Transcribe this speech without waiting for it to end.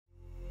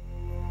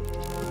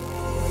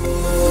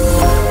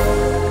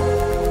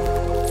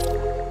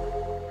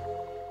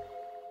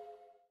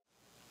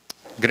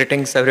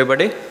Greetings,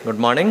 everybody. Good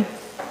morning.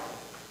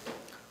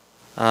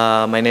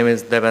 My name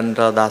is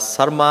Devendra Das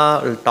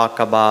Sarma. We'll talk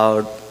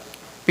about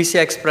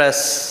PCI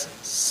Express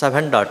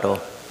 7.0,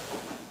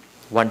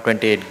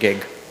 128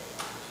 gig.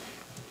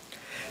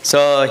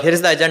 So here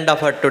is the agenda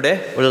for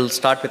today. We'll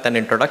start with an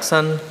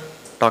introduction,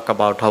 talk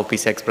about how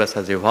PCI Express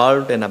has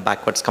evolved in a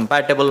backwards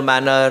compatible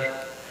manner,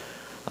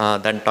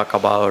 then talk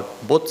about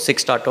both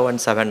 6.0 and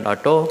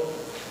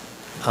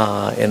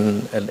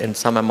 7.0 in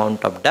some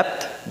amount of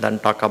depth, then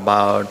talk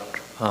about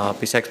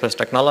PCI Express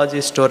technology,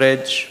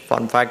 storage,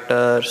 form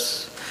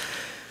factors.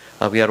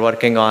 We are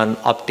working on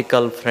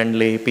optical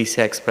friendly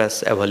PCI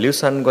Express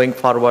evolution going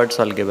forward,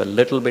 so I'll give a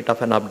little bit of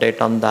an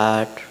update on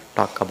that,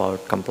 talk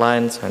about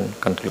compliance and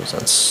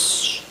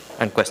conclusions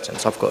and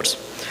questions, of course.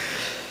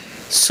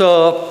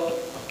 So,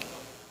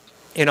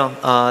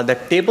 the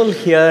table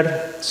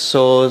here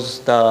shows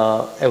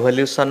the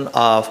evolution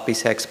of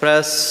PCI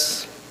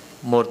Express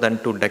more than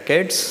 2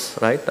 decades,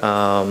 right?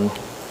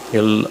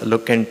 You'll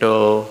look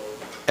into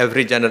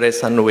every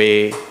generation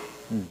we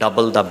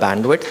double the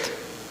bandwidth.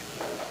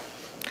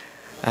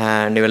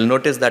 And you will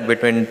notice that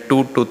between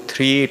 2 to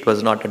 3, it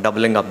was not a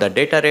doubling of the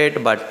data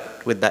rate,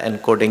 but with the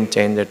encoding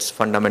change, it's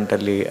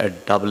fundamentally a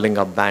doubling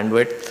of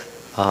bandwidth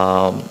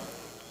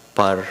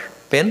per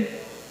pin.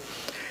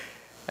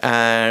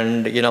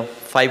 And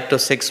 5 to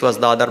 6 was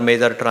the other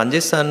major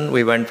transition.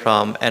 We went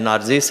from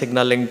NRZ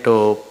signaling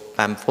to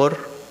PAM4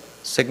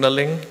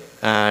 signaling,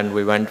 and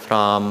we went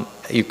from,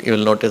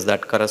 you'll notice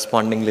that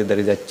correspondingly there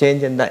is a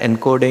change in the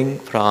encoding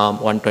from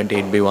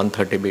 128B,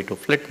 130B to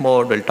Flit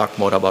mode. We'll talk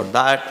more about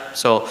that.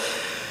 So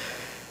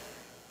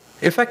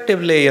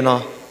effectively,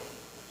 of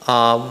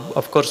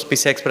course,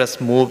 PCI Express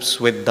moves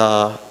with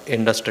the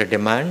industry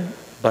demand,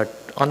 but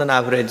on an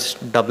average,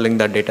 doubling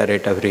the data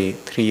rate every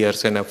 3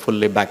 years in a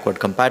fully backward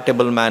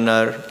compatible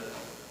manner.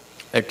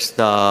 It's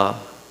the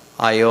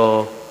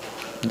I/O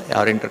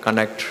or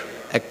interconnect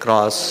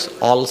across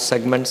all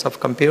segments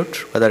of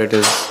compute, whether it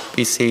is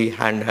PC,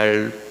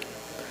 handheld,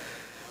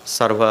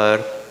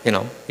 server,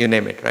 you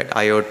name it, right?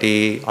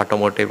 IoT,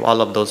 automotive,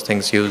 all of those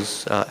things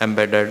use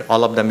embedded,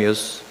 all of them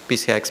use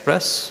PCI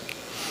Express.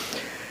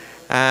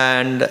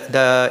 And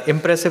the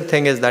impressive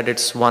thing is that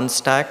it's one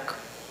stack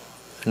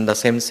in the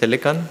same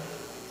silicon,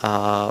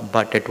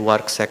 but it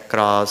works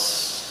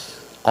across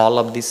all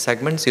of these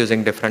segments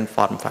using different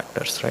form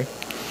factors, right?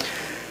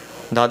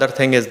 The other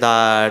thing is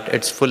that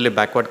it's fully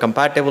backward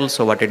compatible.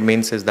 So what it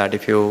means is that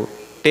if you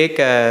take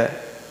a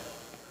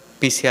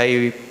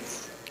PCIe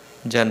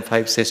Gen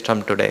 5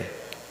 system today,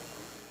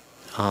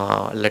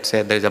 let's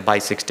say there's a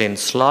bi-16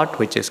 slot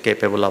which is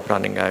capable of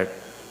running at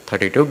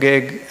 32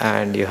 gig,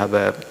 and you have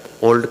a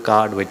old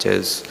card which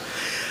is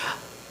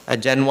a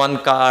Gen 1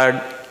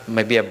 card,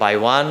 maybe a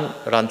bi-1,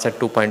 runs at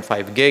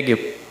 2.5 gig, you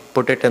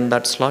put it in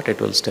that slot, it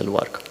will still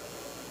work.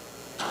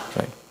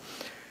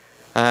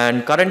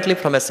 And currently,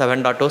 from a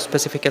 7.0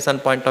 specification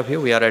point of view,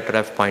 we are at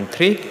Ref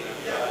 0.3.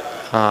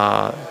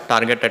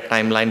 Targeted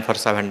timeline for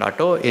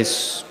 7.0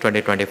 is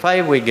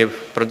 2025. We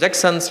give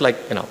projections but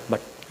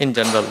in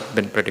general,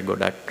 been pretty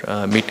good at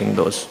meeting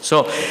those.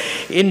 So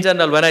in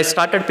general, when I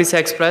started PCI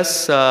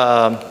Express,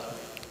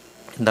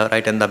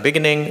 right in the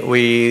beginning,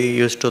 we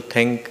used to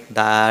think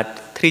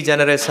that 3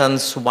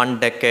 generations, 1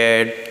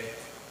 decade,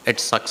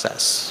 it's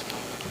success.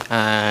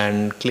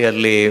 And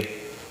clearly,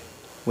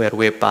 we are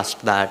way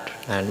past that,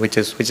 and which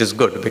is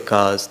good,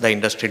 because the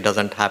industry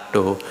doesn't have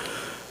to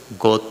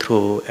go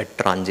through a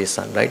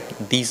transition, right?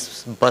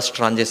 These bus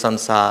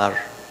transitions are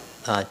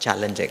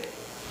challenging.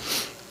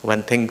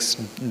 When things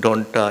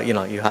don't,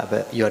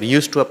 you're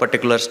used to a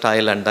particular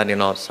style, and then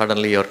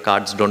suddenly your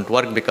cards don't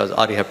work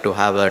or you have to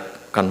have a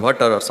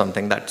converter or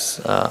something.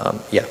 That's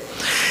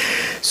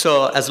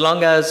So as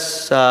long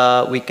as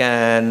we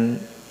can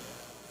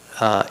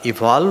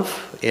evolve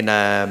in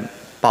a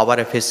power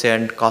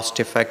efficient, cost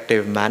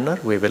effective manner,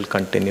 we will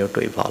continue to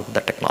evolve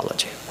the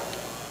technology.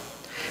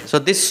 So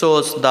this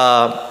shows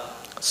the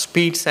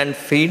speeds and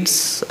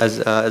feeds, as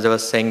I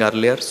was saying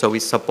earlier. So we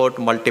support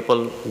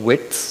multiple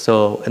widths.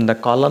 So in the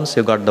columns,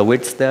 you got the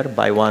widths there,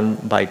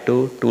 bi-1,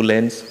 bi-2, 2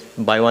 lanes.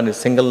 Bi-1 is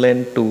single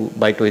lane,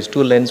 bi-2 is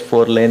 2 lanes,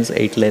 4 lanes,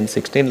 8 lanes,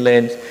 16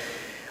 lanes.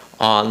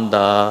 On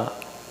the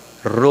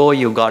row,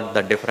 you got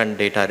the different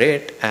data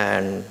rate,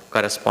 and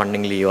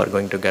correspondingly, you are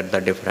going to get the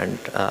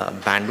different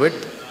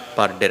bandwidth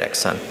per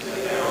direction.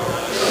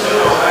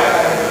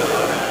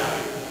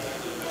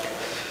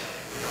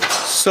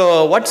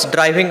 So what's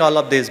driving all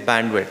of these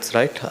bandwidths,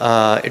 right?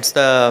 It's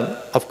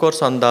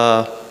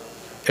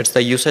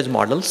the usage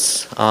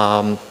models.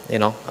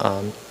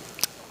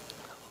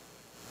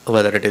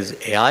 Whether it is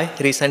AI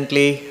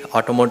recently,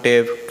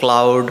 automotive,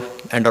 cloud,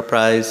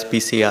 enterprise,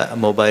 PC,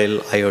 mobile,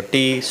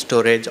 IoT,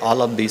 storage,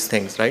 all of these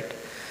things, right?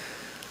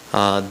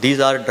 These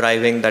are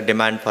driving the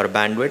demand for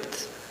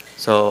bandwidth.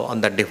 So on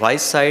the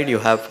device side, you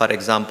have, for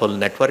example,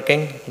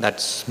 networking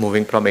that's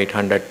moving from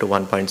 800 to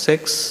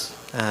 1.6,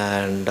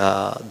 and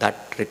that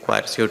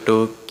requires you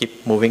to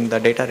keep moving the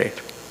data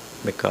rate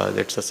because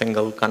it's a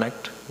single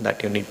connect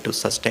that you need to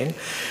sustain.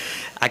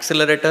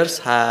 Accelerators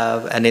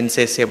have an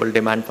insatiable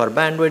demand for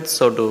bandwidth,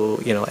 so do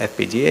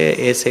FPGA,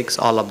 ASICs,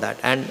 all of that.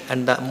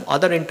 And the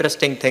other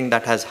interesting thing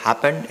that has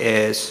happened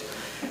is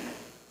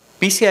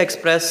PCI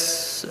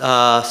Express,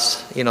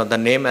 the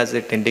name as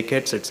it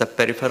indicates, it's a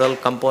peripheral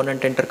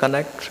component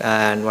interconnect.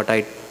 And what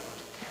I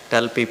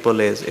tell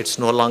people is it's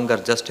no longer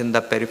just in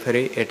the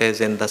periphery, it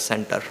is in the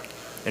center.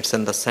 It's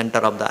in the center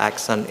of the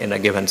axon in a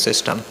given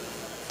system.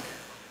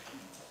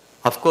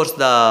 Of course,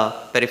 the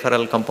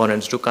peripheral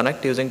components do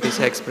connect using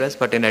PCI Express,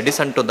 but in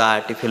addition to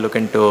that, if you look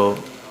into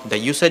the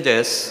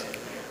usages,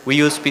 we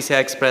use PCI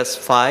Express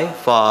 5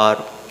 for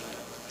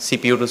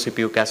CPU to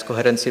CPU cache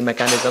coherency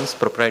mechanisms,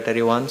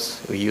 proprietary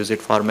ones. We use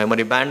it for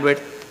memory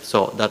bandwidth.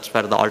 So that's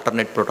where the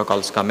alternate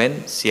protocols come in,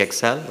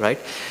 CXL, right?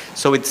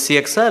 So with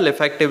CXL,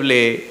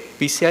 effectively,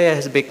 PCI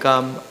has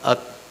become a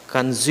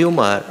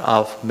consumer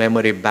of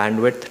memory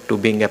bandwidth to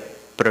being a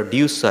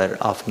producer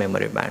of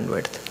memory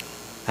bandwidth.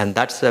 And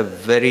that's a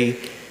very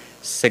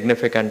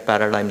significant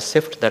paradigm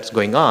shift that's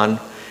going on,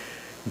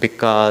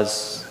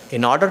 because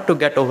in order to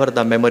get over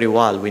the memory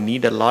wall, we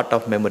need a lot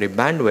of memory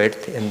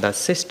bandwidth in the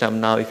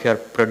system. Now, if you're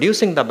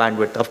producing the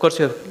bandwidth, of course,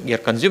 you're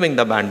consuming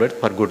the bandwidth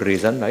for good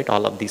reason, right?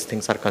 All of these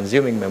things are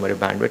consuming memory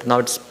bandwidth. Now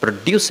it's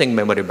producing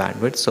memory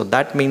bandwidth. So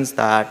that means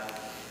that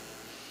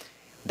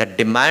the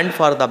demand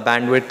for the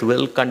bandwidth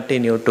will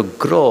continue to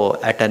grow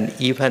at an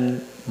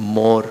even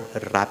more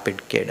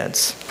rapid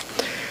cadence.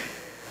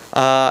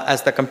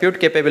 As the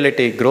compute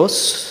capability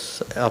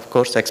grows, of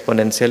course,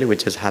 exponentially,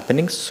 which is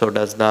happening, so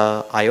does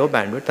the I/O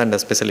bandwidth, and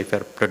especially if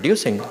you're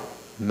producing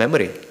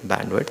memory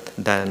bandwidth,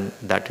 then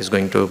that is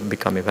going to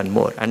become even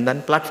more. And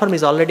then platform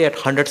is already at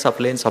hundreds of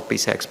lanes of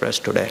PCI Express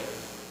today,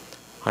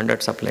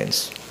 hundreds of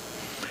lanes.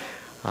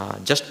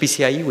 Just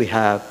PCIe, we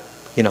have,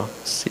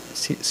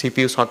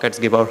 CPU sockets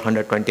give out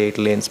 128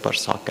 lanes per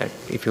socket.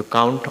 If you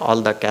count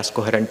all the cache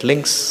coherent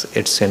links,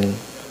 it's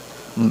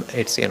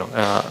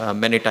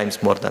many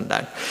times more than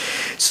that.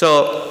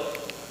 So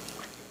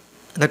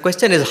the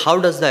question is, how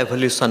does the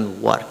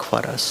evolution work for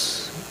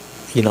us?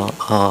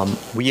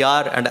 We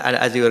are, and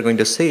as you are going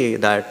to see,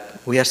 that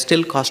we are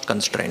still cost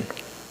constrained.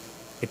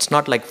 It's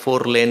not like 4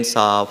 lanes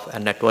of a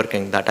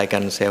networking that I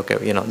can say, okay,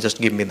 just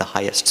give me the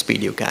highest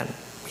speed you can.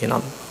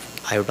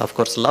 I would of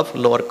course love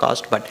lower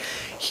cost, but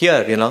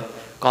here,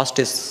 cost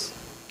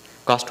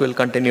will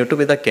continue to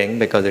be the king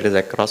because it is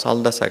across all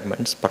the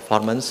segments.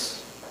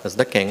 Performance is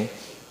the king.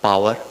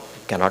 Power,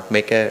 cannot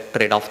make a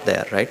trade-off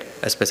there, right?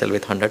 Especially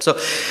with 100. So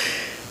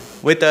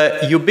with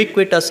a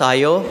ubiquitous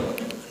I/O,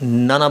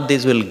 none of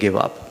these will give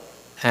up.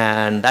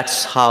 And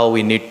that's how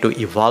we need to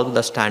evolve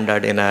the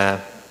standard in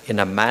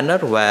a manner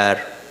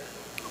where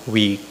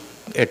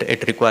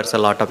it requires a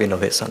lot of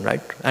innovation,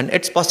 right? And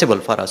it's possible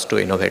for us to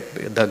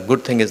innovate. The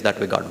good thing is that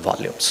we got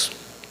volumes.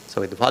 So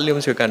with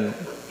volumes, you can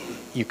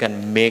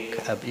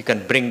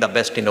bring the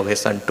best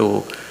innovation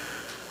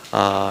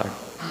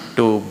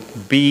to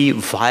be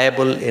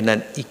viable in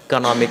an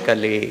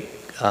economically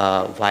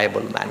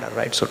viable manner,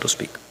 right, so to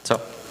speak.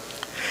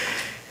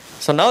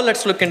 So now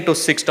let's look into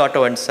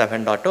 6.0 and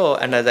 7.0.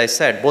 And as I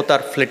said, both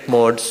are flit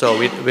modes. So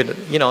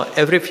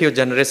every few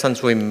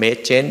generations, we may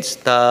change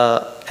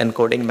the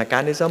encoding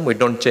mechanism. We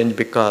don't change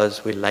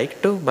because we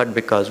like to, but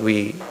because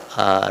we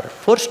are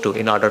forced to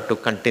in order to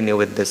continue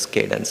with this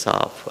cadence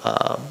of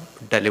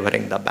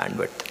delivering the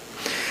bandwidth.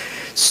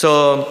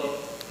 So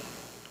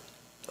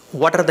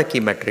what are the key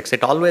metrics?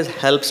 It always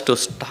helps to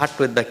start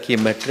with the key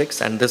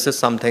metrics, and this is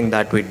something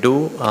that we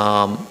do.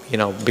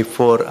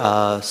 Before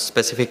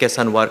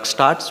specification work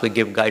starts, we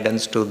give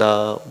guidance to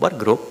the work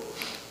group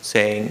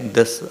saying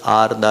these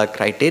are the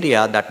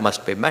criteria that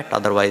must be met,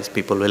 otherwise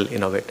people will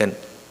innovate in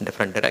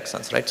different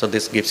directions, right? So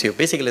this gives you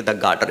basically the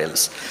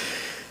guardrails.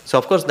 So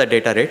of course the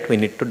data rate, we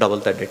need to double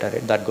the data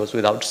rate, that goes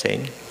without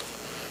saying.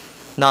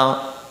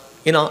 Now,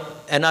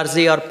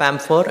 NRZ or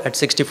PAM4 at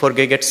 64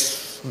 gig,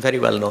 it's very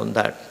well known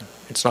that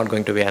it's not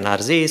going to be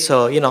NRZ.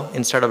 So,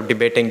 instead of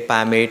debating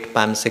PAM8,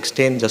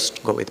 PAM16,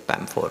 just go with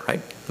PAM4,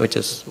 right? Which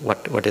is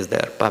what is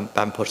there,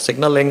 PAM4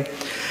 signaling.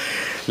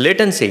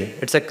 Latency,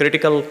 it's a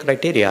critical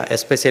criteria,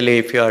 especially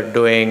if you are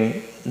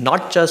doing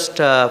not just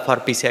for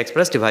PCI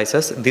Express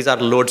devices. These are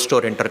load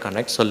store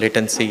interconnects, so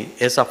latency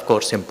is of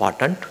course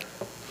important.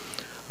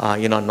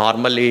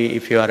 Normally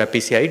if you are a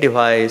PCI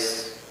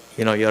device,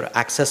 your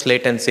access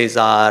latencies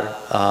are,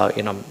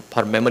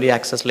 for memory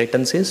access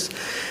latencies,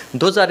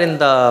 those are in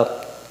the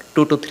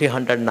 200 to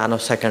 300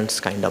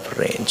 nanoseconds kind of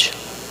range.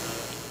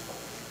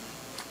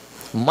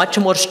 Much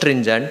more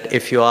stringent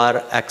if you are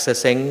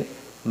accessing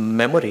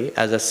memory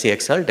as a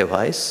CXL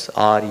device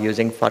or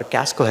using for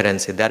cache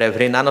coherency. There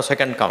every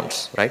nanosecond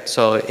counts, right?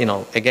 So,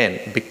 again,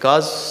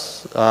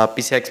 because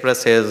PCI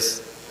Express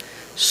is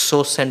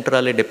so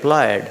centrally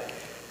deployed,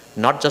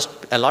 not just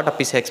a lot of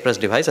PCI Express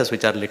devices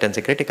which are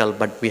latency critical,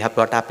 but we have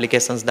got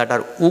applications that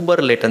are uber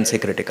latency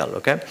critical,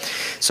 okay?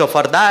 So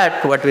for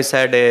that, what we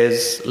said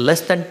is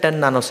less than 10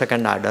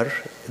 nanosecond adder.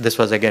 This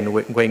was again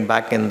going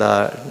back in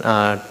the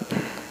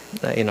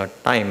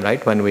time,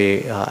 right? When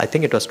we, I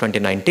think it was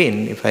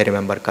 2019, if I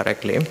remember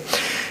correctly,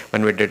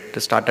 when we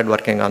started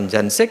working on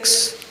Gen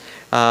 6.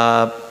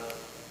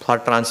 for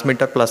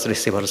transmitter plus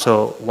receiver,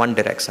 so one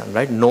direction,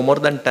 right? No more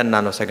than 10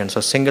 nanoseconds, so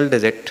single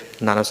digit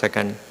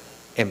nanosecond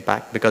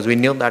impact, because we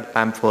knew that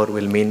PAM4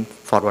 will mean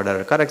forward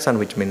error correction,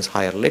 which means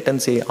higher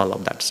latency, all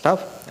of that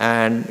stuff.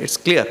 And it's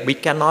clear we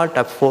cannot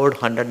afford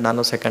 100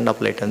 nanosecond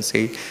of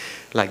latency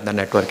like the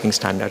networking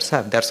standards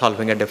have. They're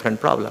solving a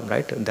different problem,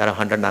 right? There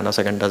 100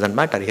 nanosecond doesn't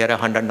matter. Here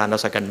 100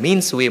 nanosecond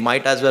means we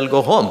might as well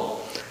go home.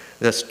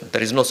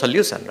 There is no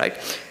solution, right?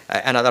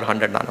 Another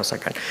 100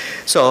 nanosecond.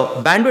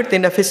 So bandwidth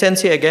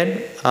inefficiency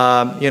again,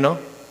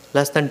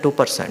 less than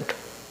 2%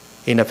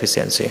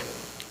 inefficiency.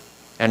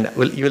 And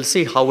you will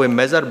see how we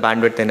measure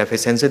bandwidth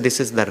inefficiency. This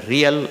is the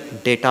real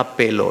data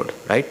payload,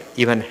 right?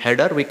 Even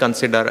header we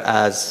consider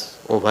as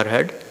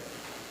overhead.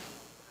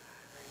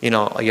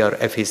 Your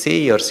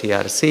FEC, your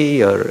CRC,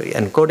 your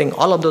encoding,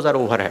 all of those are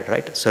overhead,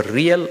 right? So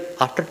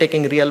after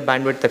taking real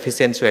bandwidth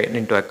efficiency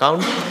into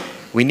account,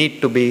 we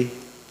need to be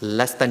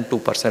less than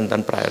 2%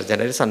 than prior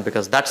generation,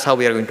 because that's how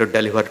we are going to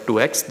deliver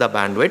 2x the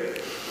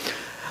bandwidth.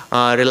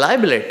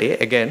 Reliability,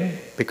 again,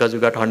 because you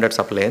got hundreds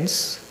of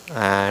lanes,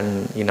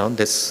 and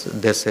this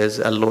is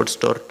a load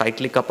store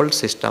tightly coupled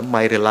system.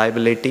 My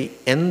reliability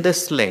in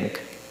this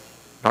link,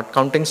 not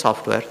counting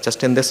software,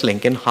 just in this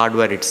link, in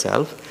hardware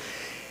itself,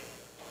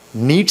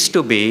 needs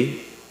to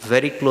be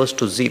very close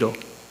to zero,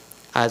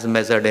 as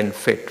measured in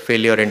FIT,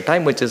 failure in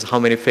time, which is how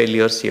many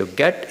failures you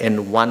get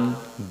in 1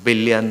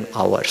 billion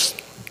hours.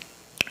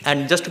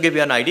 And just to give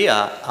you an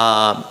idea,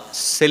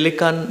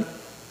 silicon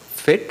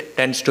FIT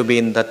tends to be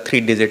in the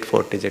 3-digit,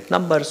 4-digit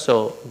numbers,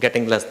 so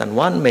getting less than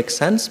 1 makes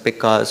sense,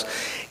 because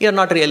you're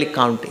not really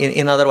counting.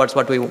 In other words,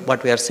 what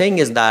we are saying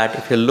is that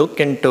if you look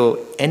into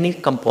any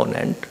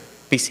component,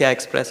 PCI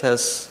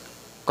Express's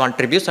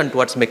contribution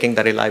towards making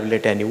the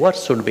reliability any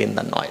worse should be in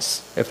the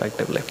noise,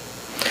 effectively.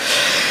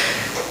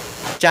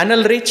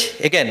 Channel reach,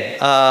 again,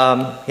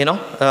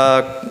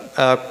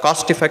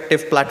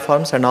 cost-effective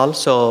platforms and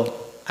also,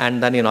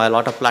 and then a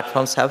lot of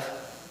platforms have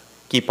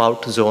keep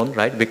out zone,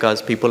 right?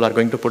 Because people are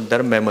going to put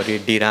their memory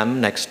DRAM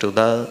next to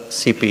the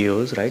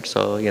CPUs, right?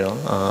 So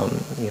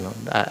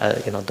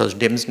those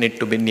DIMMs need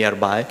to be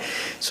nearby.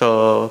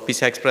 So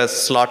PCI Express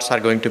slots are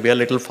going to be a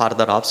little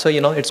farther off. So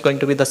it's going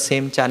to be the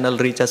same channel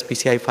reach as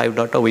PCI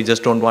 5.0. We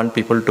just don't want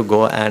people to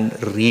go and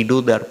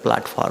redo their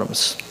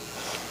platforms.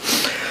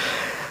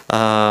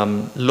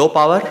 Low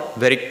power,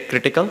 very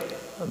critical,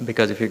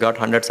 because if you got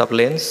hundreds of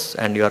lanes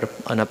and you are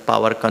in a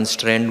power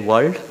constrained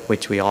world,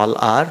 which we all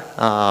are,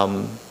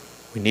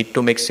 we need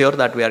to make sure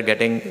that we are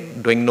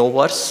doing no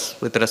worse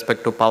with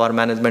respect to power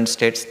management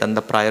states than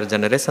the prior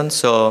generation.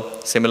 So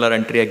similar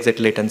entry exit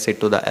latency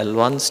to the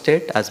L1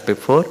 state as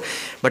before.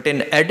 But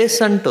in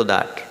addition to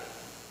that,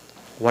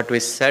 what we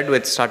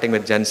said starting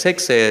with Gen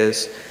 6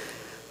 is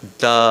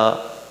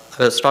I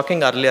was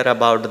talking earlier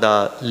about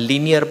the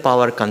linear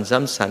power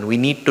consumption. We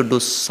need to do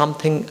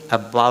something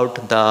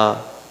about the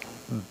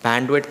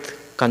bandwidth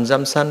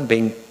consumption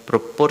being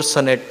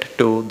proportionate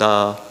to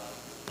the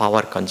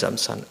power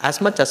consumption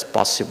as much as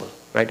possible,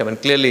 right? I mean,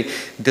 clearly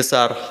these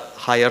are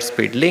higher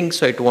speed links,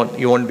 so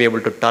you won't be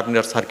able to turn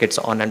your circuits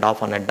on and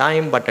off on a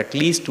dime, but at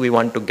least we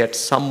want to get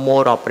some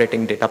more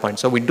operating data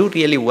points. So we do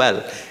really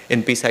well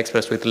in PCI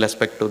Express with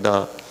respect to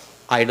the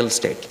idle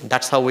state.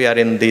 That's how we are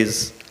in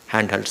these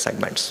handheld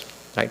segments,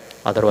 right?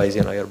 Otherwise,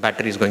 your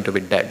battery is going to be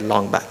dead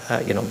long back,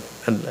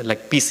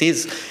 like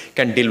PCs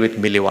can deal with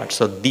milliwatts.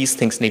 So these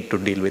things need to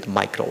deal with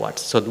microwatts.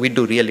 So we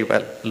do really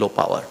well low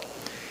power.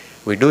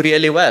 We do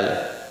really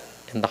well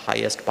in the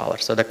highest power.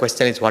 So the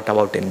question is, what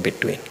about in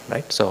between,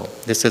 right? So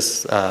this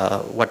is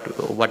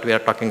what we are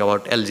talking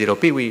about.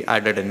 L0P, we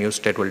added a new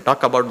state. We'll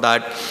talk about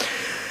that.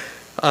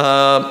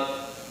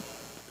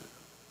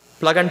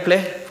 Plug and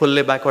play,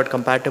 fully backward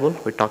compatible.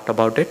 We talked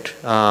about it.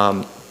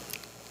 And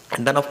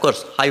then, of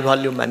course, high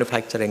volume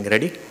manufacturing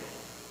ready.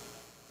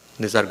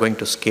 These are going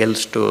to scale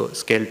to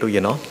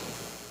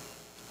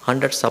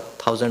hundreds of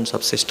thousands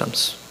of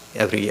systems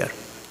every year,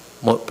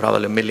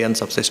 probably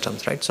millions of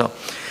systems, right? So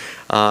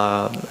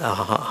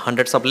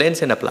hundreds of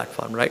lanes in a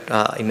platform, right?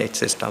 In each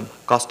system,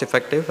 cost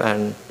effective,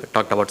 and we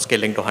talked about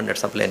scaling to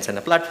hundreds of lanes in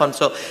a platform.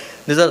 So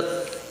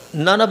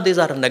none of these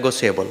are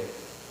negotiable.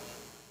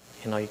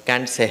 You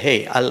can't say,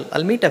 hey,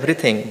 I'll meet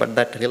everything, but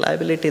that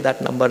reliability,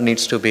 that number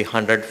needs to be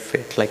 100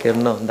 FIT. Like,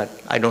 that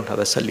I don't have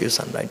a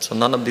solution, right? So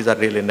none of these are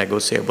really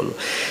negotiable.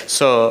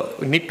 So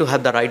we need to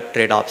have the right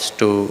trade-offs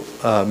to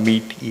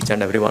meet each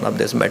and every one of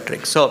these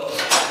metrics. So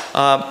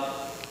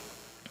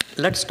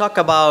let's talk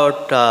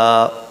about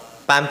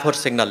PAM4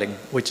 signaling,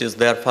 which is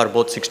there for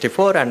both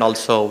 64, and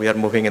also we are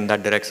moving in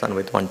that direction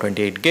with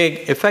 128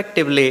 gig.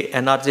 Effectively,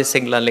 NRG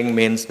signaling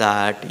means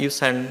that you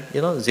send,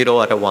 0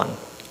 or a 1.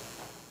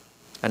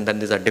 And then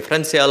these are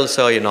differential,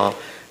 so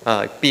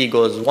P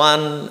goes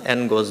 1,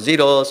 N goes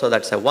 0, so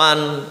that's a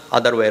 1.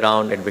 Other way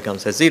around, it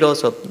becomes a 0,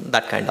 so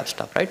that kind of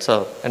stuff, right?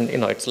 So, and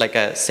it's like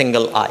a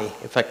single eye,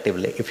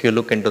 effectively, if you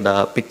look into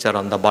the picture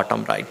on the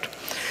bottom right.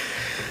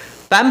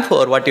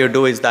 PAM4, what you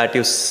do is that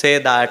you say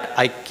that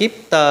I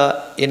keep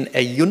in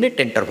a unit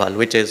interval,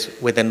 which is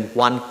within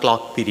 1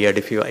 clock period,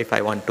 if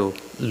I want to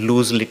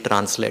loosely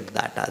translate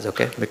that as,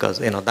 okay, because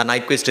the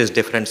Nyquist is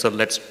different, so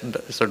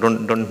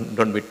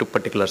don't be too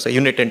particular. So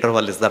unit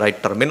interval is the right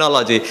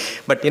terminology,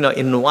 but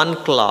in 1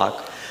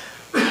 clock,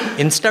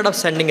 instead of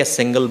sending a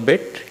single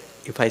bit,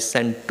 if I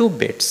send 2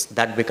 bits,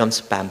 that becomes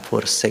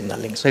PAM4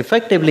 signaling. So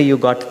effectively, you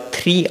got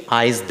 3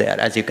 eyes there,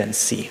 as you can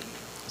see.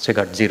 So you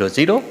got 0,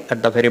 0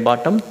 at the very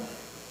bottom,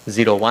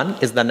 0, 1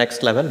 is the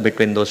next level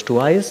between those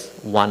 2 eyes,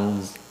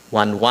 1,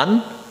 1,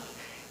 1,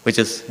 which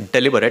is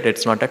deliberate,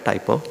 it's not a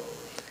typo,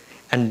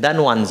 and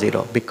then 1,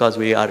 0, because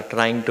we are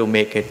trying to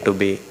make it to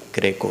be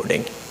gray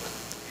coding.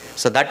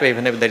 So that way,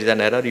 even if there is an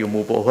error, you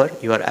move over,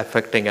 you are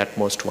affecting at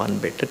most 1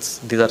 bit.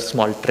 These are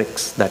small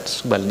tricks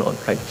that's well known,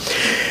 right?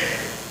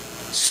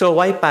 So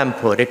why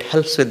PAM4? It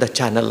helps with the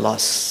channel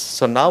loss.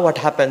 So now what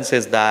happens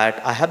is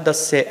that I have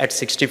at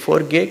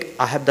 64 gig,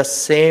 I have the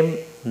same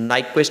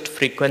Nyquist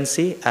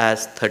frequency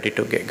as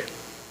 32 gig.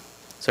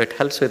 So it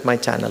helps with my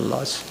channel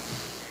loss.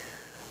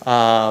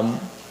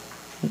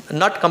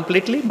 Not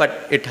completely,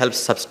 but it helps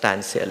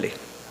substantially.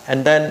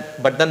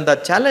 But then the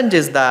challenge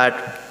is that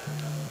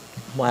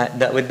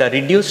with the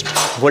reduced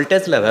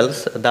voltage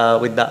levels,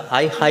 with the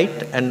eye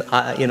height and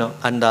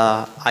and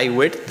the eye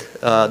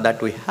width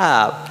that we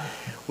have,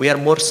 we are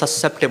more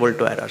susceptible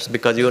to errors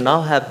because you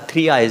now have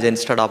 3 eyes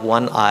instead of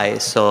 1 eye,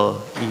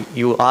 so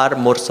you are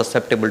more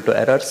susceptible to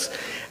errors.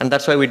 And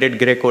that's why we did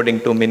gray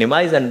coding to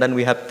minimize, and then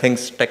we have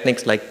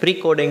techniques like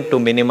pre-coding to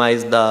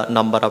minimize the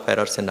number of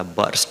errors in a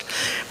burst.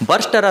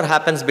 Burst error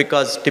happens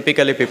because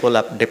typically people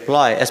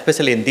deploy,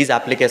 especially in these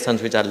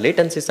applications which are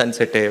latency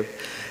sensitive,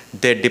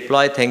 they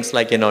deploy things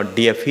like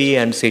DFE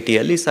and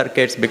CTLE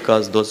circuits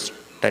because those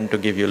tend to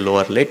give you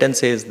lower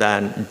latencies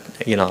than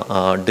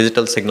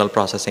digital signal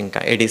processing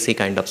ADC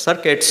kind of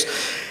circuits.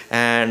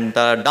 And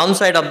the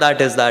downside of that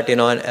is that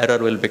an error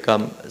will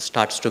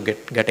starts to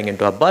getting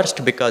into a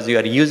burst because you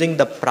are using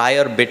the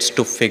prior bits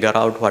to figure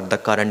out what the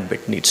current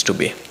bit needs to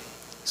be.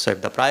 So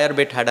if the prior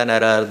bit had an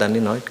error, then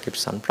it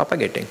keeps on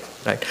propagating,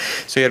 right?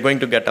 So you're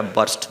going to get a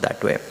burst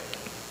that way.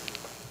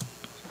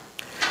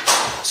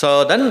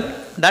 So then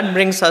that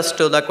brings us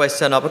to the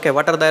question of, okay,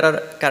 what are the error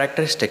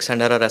characteristics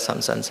and error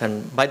assumptions?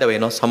 And by the way,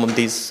 some of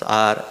these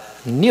are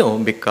new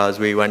because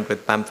we went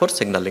with PAM4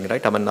 signaling,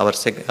 right? I mean, our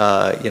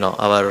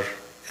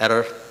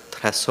error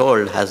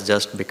threshold has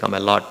just become a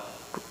lot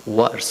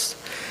worse.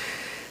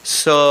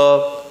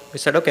 So we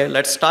said, okay,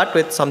 let's start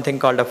with something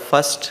called a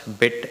first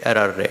bit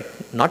error rate.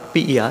 Not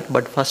PER,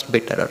 but first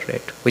bit error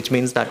rate, which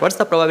means that what's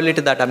the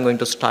probability that I'm going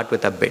to start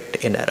with a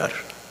bit in error?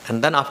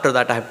 And then after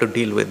that, I have to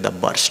deal with the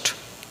burst.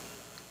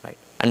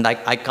 And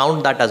I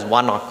count that as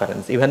 1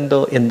 occurrence, even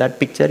though in that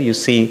picture you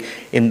see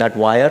in that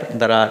wire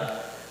there are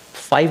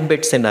 5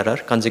 bits in error,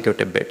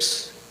 consecutive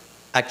bits.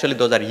 Actually,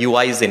 those are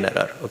UIs in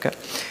error, okay?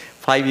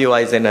 5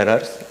 UIs in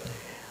errors,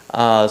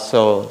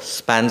 so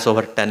spans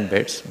over 10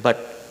 bits. But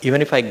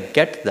even if I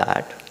get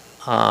that,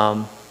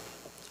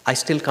 I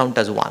still count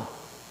as 1.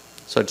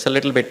 So it's a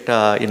little bit,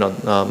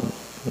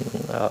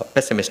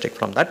 pessimistic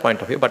from that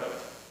point of view. But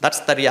that's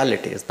the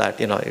reality: is that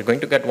you're going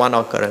to get 1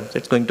 occurrence.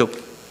 It's going to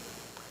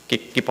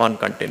keep on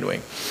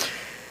continuing.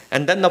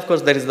 And then, of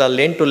course, there is the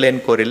lane-to-lane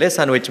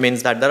correlation, which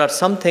means that there are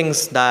some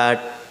things that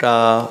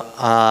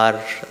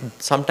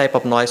some type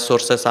of noise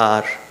sources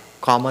are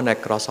common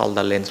across all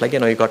the lanes. Like,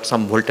 you got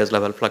some voltage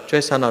level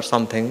fluctuation or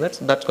something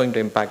that's going to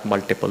impact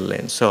multiple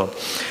lanes. So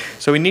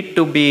we need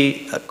to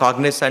be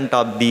cognizant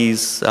of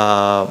these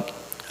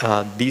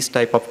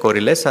type of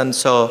correlations.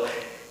 So,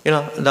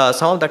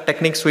 some of the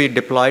techniques we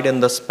deployed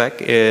in the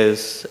spec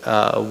is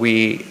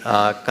we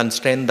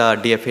constrain the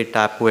DFE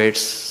tap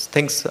weights,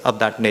 things of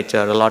that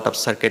nature, a lot of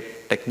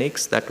circuit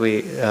techniques that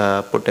we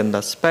put in the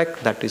spec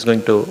that is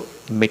going to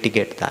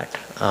mitigate that.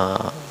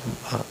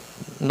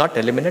 Not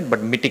eliminate,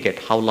 but mitigate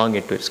how long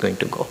it is going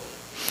to go.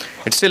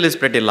 It still is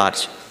pretty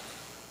large.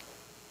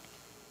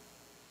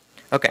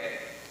 Okay.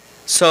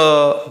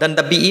 So then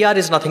the BER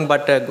is nothing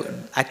but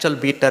actual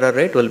bit error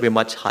rate will be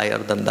much higher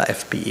than the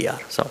FBER.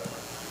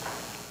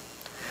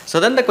 So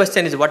then the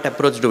question is, what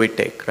approach do we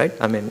take, right?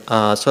 I mean,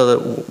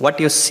 what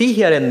you see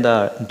here in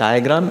the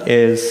diagram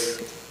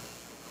is,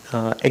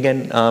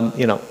 again, I'm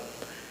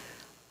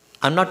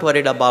not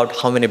worried about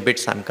how many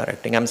bits I'm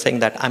correcting. I'm saying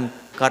that I'm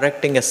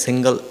correcting a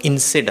single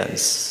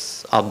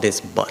incidence of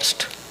this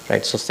burst,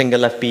 right? So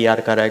single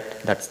FBER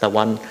correct, that's the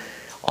one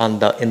in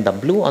the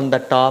blue on the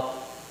top,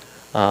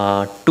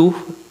 2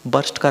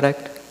 burst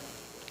correct,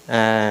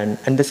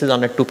 and this is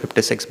on a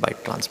 256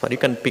 byte transfer. You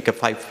can pick a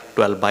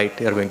 512 byte,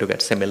 you're going to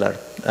get similar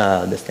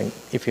this thing.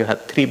 If you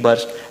have 3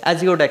 bursts,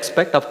 as you would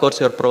expect, of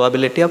course, your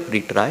probability of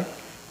retry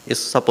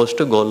is supposed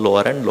to go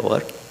lower and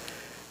lower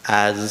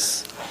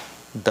as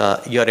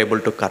you're able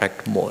to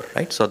correct more,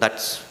 right? So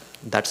that's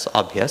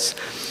obvious.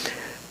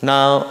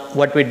 Now,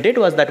 what we did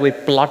was that we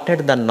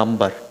plotted the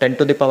number 10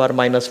 to the power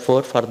minus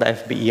 4 for the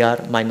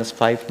FBER, minus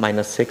 5,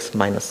 minus 6,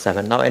 minus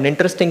 7. Now, an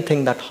interesting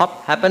thing that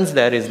happens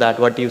there is that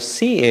what you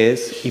see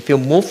is if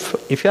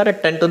you're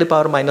at 10 to the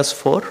power minus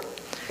 4,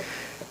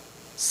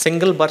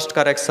 Single burst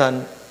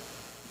correction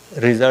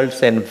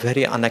results in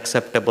very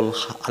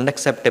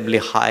unacceptably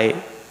high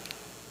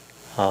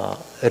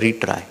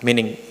retry,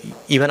 meaning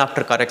even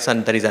after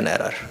correction there is an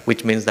error,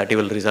 which means that it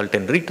will result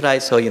in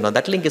retry. So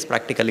that link is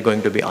practically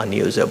going to be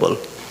unusable.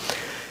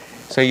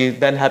 So you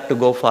then have to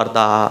go for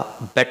the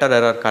better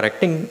error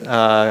correcting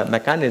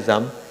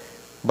mechanism.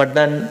 But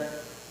then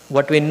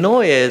what we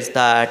know is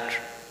that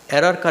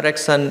error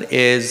correction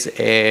is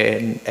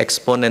an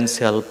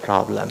exponential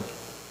problem,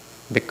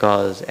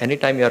 because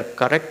anytime you are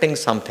correcting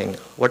something,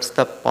 what's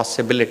the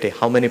possibility?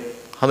 How many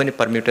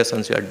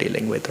permutations you are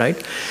dealing with, right?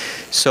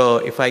 So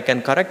if I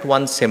can correct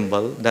one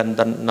symbol, then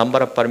the number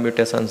of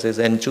permutations is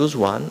n choose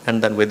 1,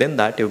 and then within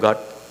that you got,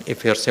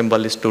 if your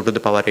symbol is 2 to the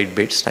power 8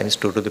 bits times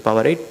 2 to the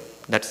power 8,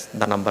 that's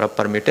the number of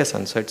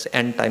permutations. So it's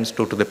n times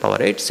 2 to the power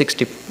 8,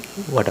 60,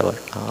 whatever,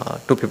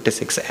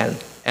 256n,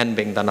 n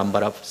being the number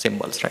of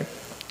symbols, right?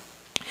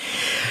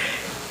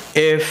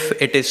 If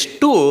it is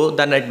 2,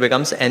 then it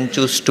becomes n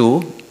choose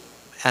 2,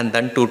 and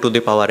then 2 to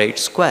the power 8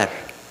 square.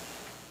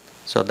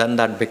 So then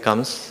that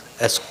becomes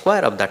a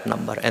square of that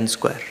number, n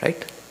square,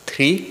 right?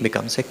 3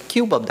 becomes a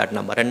cube of that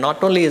number. And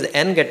not only is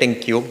n getting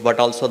cubed, but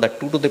also the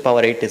 2 to the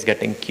power 8 is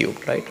getting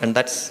cubed, right? And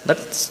that's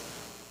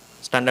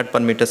standard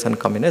permutation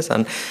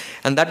combination.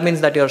 And that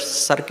means that your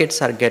circuits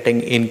are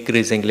getting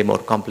increasingly more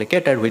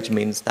complicated, which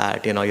means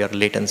that your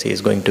latency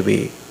is going to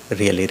be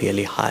really,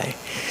 really high.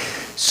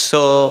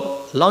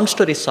 So long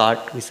story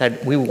short, we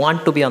said we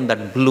want to be on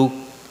that blue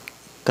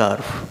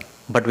curve,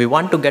 but we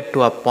want to get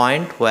to a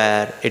point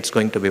where it's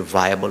going to be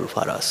viable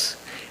for us.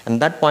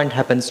 And that point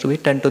happens to be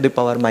 10 to the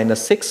power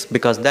minus 6,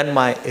 because then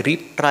my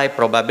retry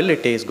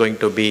probability is going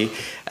to be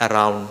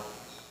around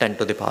 10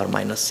 to the power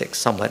minus 6,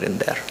 somewhere in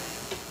there.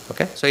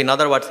 Okay? So in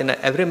other words, in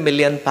every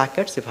million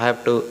packets, if I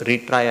have to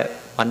retry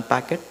one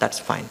packet, that's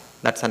fine.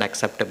 That's an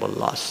acceptable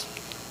loss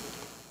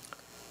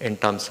in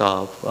terms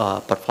of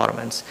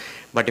performance.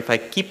 But if I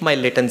keep my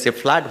latency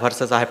flat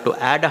versus I have to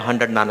add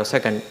 100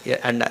 nanosecond,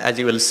 and as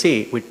you will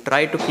see, we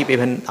try to keep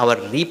even our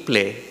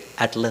replay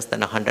at less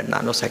than 100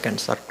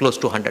 nanoseconds or close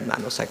to 100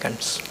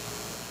 nanoseconds.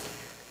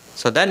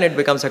 So then it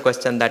becomes a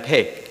question that,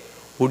 hey,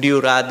 would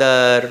you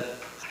rather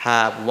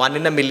have 1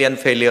 in a million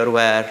failure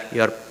where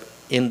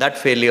in that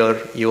failure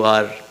you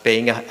are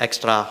paying an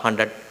extra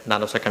 100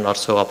 nanosecond or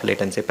so of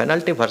latency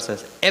penalty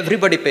versus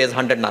everybody pays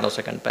 100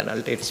 nanosecond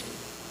penalty?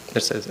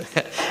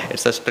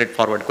 It's a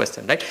straightforward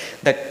question, right?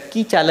 The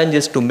key challenge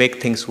is to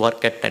make things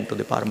work at 10 to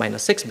the power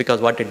minus 6, because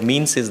what it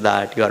means is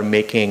that you are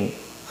making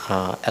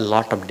a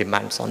lot of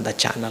demands on the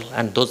channel,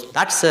 and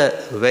that's a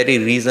very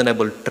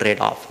reasonable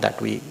trade-off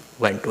that we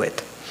went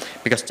with,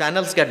 because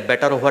channels get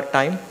better over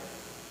time.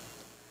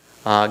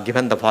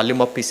 Given the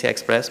volume of PCI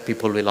Express,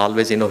 people will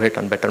always innovate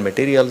on better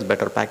materials,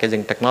 better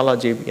packaging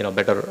technology,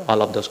 better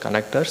all of those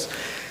connectors.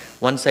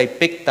 Once I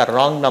pick the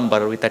wrong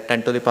number with a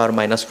 10 to the power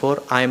minus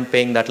 4, I am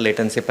paying that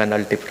latency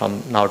penalty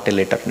from now till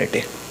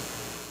eternity.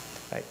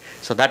 Right?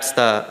 So that's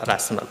the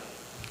rationale.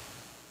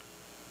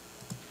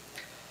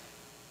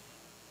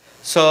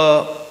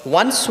 So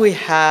once we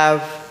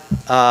have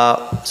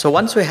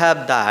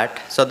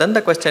that, so then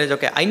the question is,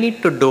 okay, I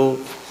need to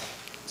do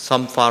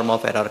some form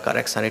of error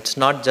correction. It's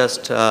not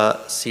just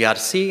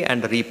CRC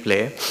and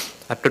replay.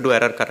 I have to do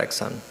error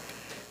correction.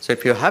 So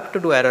if you have to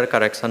do error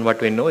correction, what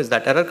we know is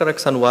that error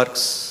correction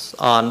works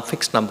on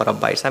fixed number of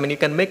bytes. I mean, you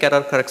can make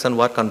error correction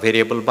work on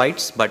variable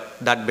bytes, but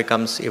that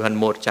becomes even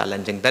more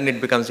challenging. Then it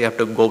becomes you have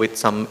to go with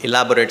some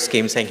elaborate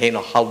scheme saying, hey,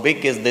 how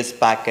big is this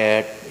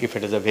packet if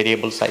it is a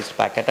variable sized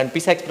packet? And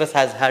PCI Express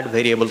has had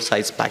variable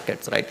sized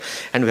packets, right?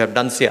 And we have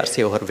done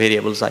CRC over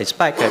variable sized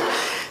packet.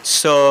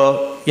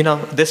 So,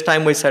 this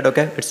time we said,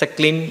 okay, it's a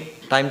clean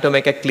time to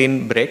make a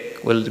clean break.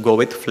 We'll go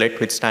with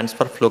Flit, which stands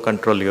for flow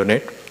control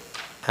unit.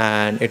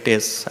 And it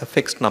is a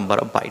fixed number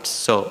of bytes.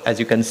 So as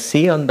you can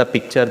see on the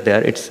picture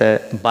there, it's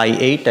a by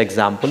 8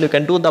 example. You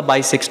can do the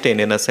by 16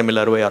 in a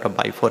similar way or a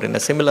by 4 in a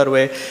similar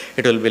way.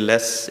 It will be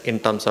less in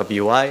terms of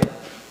UI,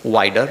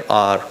 wider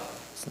or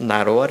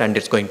narrower, and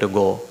it's going to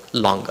go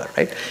longer,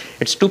 right?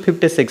 It's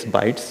 256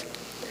 bytes.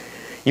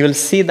 You will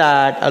see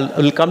that,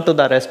 we'll come to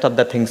the rest of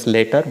the things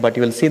later, but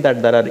you will see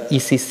that there are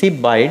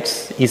ECC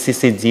bytes,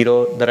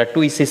 ECC0, there are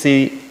 3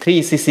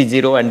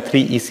 ECC0 and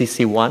 3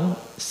 ECC1,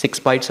 6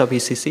 bytes of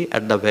ECC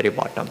at the very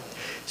bottom.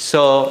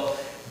 So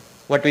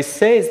what we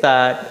say is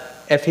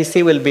that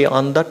FEC will be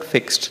on that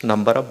fixed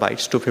number of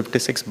bytes,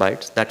 256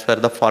 bytes. That's where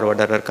the forward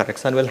error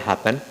correction will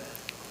happen.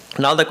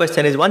 Now the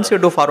question is, once you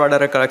do forward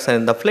error correction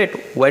in the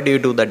Flit, where do you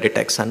do the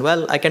detection?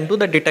 Well, I can do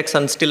the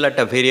detection still at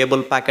a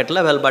variable packet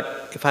level,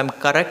 but if I'm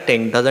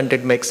correcting, doesn't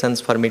it make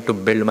sense for me to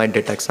build my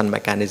detection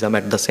mechanism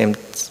at the same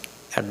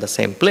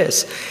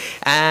place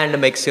and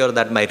make sure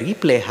that my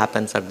replay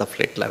happens at the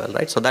Flit level,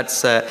 right? So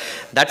that's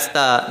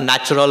the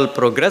natural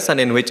progression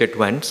in which it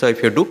went. So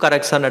if you do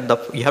correction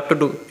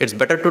it's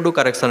better to do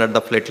correction at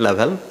the Flit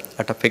level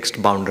at a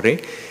fixed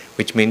boundary,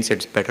 which means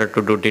it's better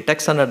to do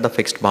detection at the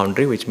fixed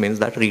boundary, which means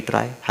that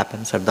retry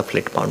happens at the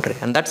Flit boundary.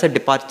 And that's a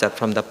departure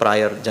from the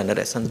prior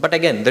generations. But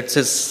again, this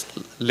is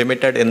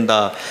limited in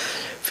the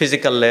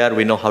physical layer.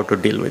 We know how to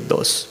deal with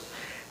those.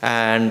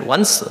 And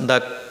once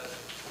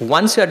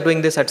you are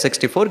doing this at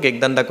 64 gig,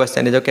 then the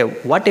question is, okay,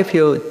 what if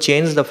you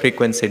change the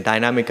frequency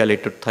dynamically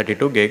to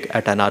 32 gig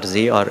at an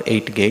RZ or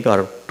 8 gig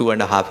or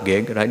 2.5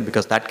 gig, right?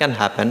 Because that can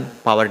happen,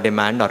 power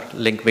demand or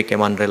link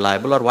became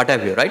unreliable or what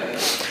have you, right?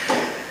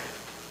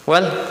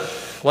 Well,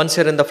 once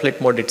you're in the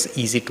flit mode, it's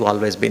easy to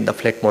always be in the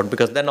flit mode,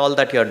 because then all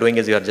that you're doing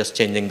is you're just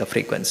changing the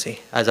frequency,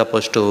 as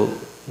opposed to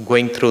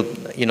going through,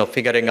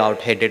 figuring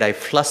out, hey, did I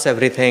flush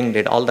everything?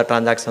 Did all the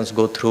transactions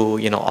go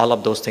through? All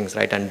of those things,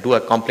 right? And do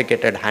a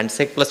complicated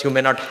handshake. Plus, you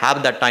may not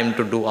have the time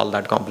to do all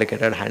that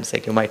complicated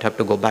handshake. You might have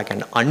to go back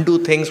and undo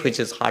things, which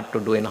is hard to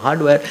do in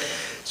hardware.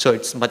 So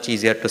it's much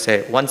easier to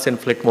say, once in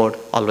flit mode,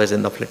 always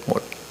in the flit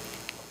mode.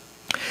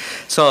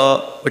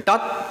 So we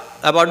talked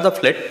about the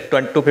flit,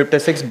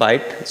 256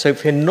 byte. So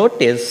if you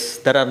notice,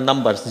 there are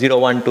numbers 0,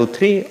 1, 2,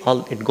 3,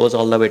 it goes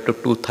all the way to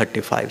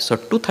 235. So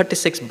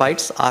 236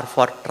 bytes are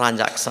for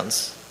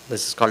transactions.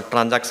 This is called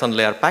transaction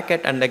layer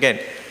packet. And again,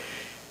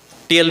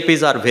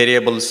 TLPs are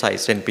variable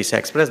size in PCI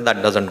Express.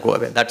 That doesn't go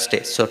away, that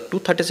stays. So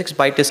 236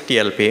 byte is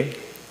TLP.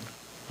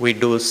 We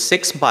do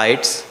 6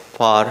 bytes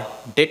for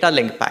data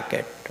link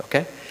packet,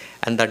 okay?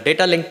 And the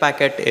data link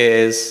packet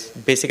is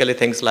basically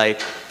things like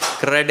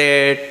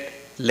credit,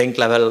 link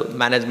level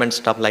management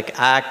stuff like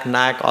ACK,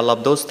 NAC, all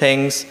of those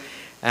things.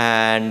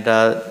 And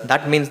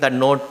that means that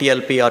no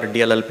TLP or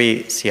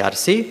DLLP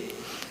CRC,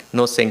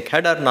 no sync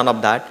header, none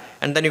of that.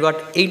 And then you got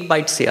 8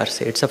 byte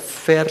CRC. It's a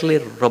fairly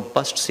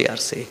robust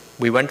CRC.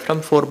 We went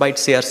from 4 byte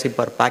CRC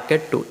per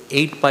packet to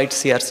 8 byte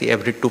CRC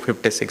every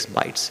 256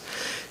 bytes.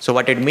 So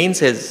what it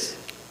means is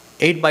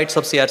 8 bytes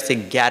of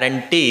CRC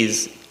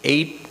guarantees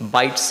 8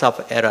 bytes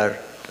of error.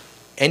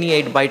 Any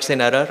 8 bytes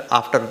in error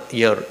after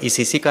your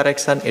ECC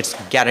correction, it's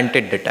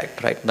guaranteed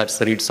detect, right? That's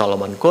the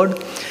Reed-Solomon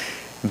code.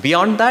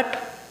 Beyond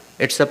that,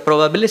 it's a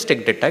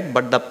probabilistic detect,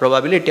 but the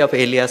probability of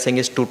aliasing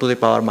is 2 to the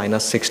power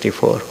minus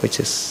 64, which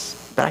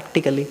is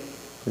practically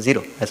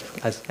 0.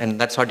 And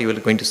that's what you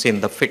will going to see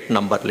in the fit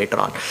number later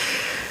on.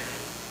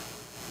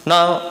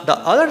 Now, the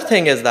other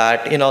thing is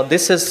that,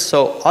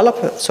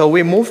 so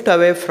we moved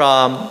away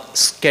from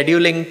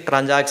scheduling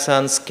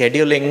transactions,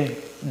 scheduling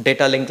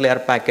data link layer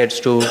packets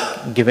to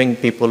giving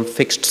people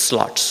fixed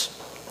slots.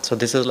 So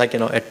this is like,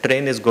 a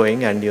train is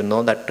going, and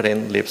that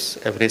train leaves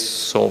every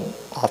so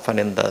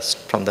often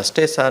from the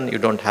station. You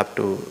don't have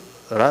to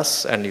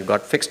rush, and you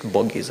got fixed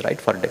bogies, right,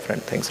 for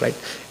different things, right?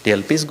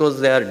 DLPs goes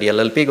there,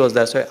 DLLP goes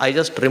there. So I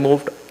just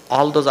removed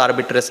all those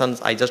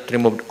arbitrations. I just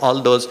removed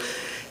all those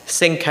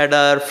sync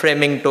header,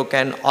 framing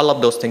token, all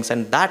of those things.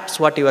 And that's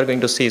what you are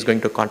going to see is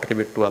going to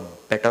contribute to a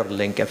better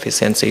link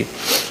efficiency.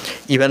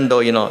 Even though,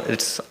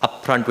 it's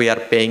upfront, we are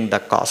paying the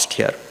cost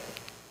here.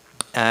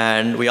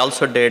 And we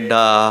also did,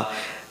 the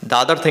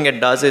other thing it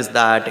does is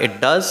that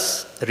it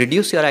does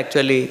reduce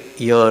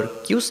your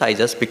queue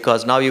sizes,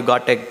 because now you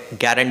got a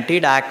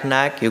guaranteed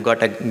ACK-NAC, you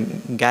got a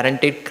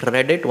guaranteed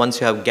credit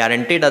once you have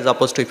guaranteed, as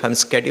opposed to if I'm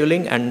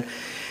scheduling. And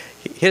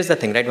here's the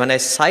thing, right? When I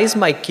size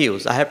my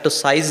queues, I have to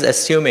size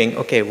assuming,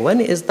 okay, when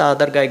is the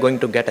other guy going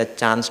to get a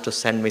chance to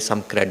send me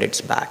some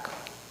credits back?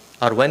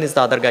 Or when is the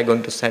other guy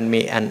going to send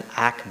me an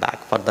ACK back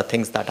for the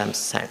things that I'm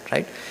sent,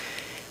 right?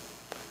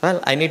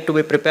 Well, I need to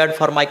be prepared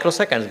for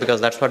microseconds,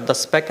 because that's what the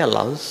spec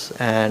allows.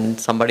 And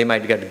somebody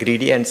might get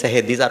greedy and say,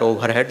 hey, these are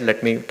overhead.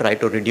 Let me try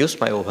to reduce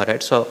my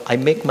overhead. So I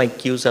make my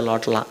queues a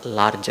lot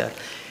larger.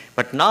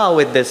 But now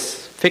with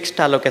this fixed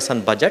allocation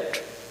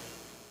budget,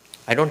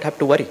 I don't have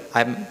to worry.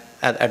 I'm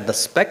at the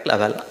spec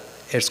level,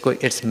 it's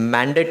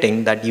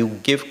mandating that you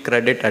give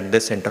credit at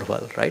this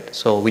interval, right?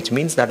 So which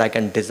means that I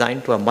can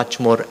design to a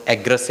much more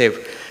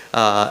aggressive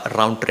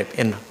round trip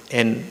in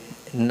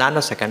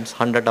nanoseconds,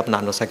 100 of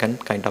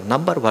nanosecond kind of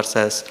number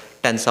versus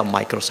tens of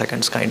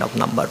microseconds kind of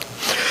number.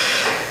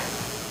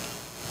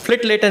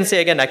 Flit latency,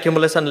 again,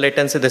 accumulation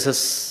latency, this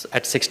is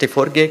at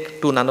 64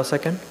 gig, 2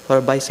 nanosecond for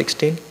a by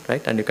 16,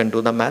 right? And you can do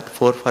the math,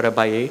 4 for a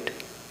by 8.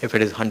 If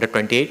it is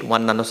 128,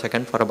 1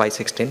 nanosecond for a by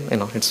 16,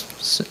 it's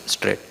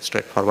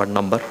straightforward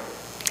number.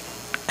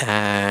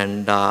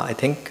 And I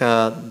think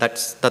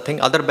that's the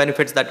thing. Other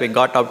benefits that we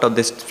got out of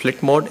this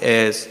flit mode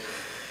is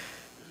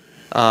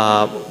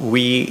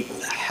we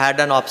had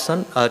an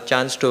option, a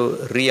chance to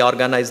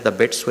reorganize the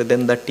bits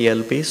within the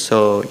TLP.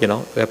 So,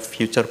 we have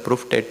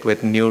future-proofed it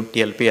with new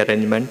TLP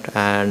arrangement,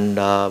 and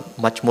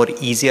much more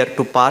easier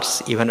to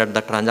parse even at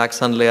the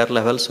transaction layer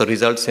level. So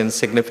results in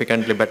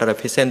significantly better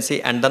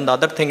efficiency. And then the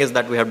other thing is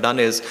that we have done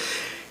is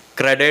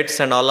credits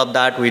and all of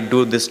that. We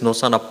do this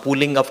notion of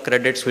pooling of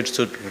credits, which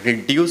should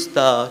reduce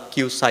the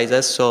queue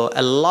sizes. So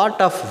a lot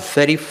of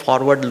very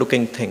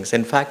forward-looking things.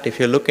 In fact, if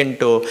you look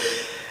into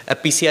a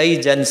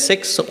PCIe Gen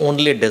 6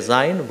 only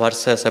design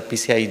versus a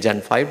PCIe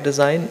Gen 5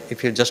 design,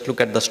 if you just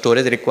look at the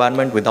storage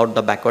requirement without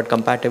the backward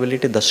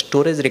compatibility, the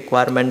storage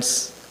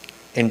requirements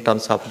in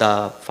terms of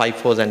the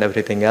FIFOs and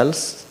everything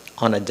else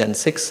on a Gen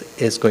 6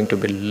 is going to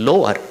be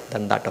lower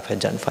than that of a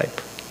Gen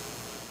 5.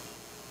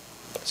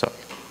 So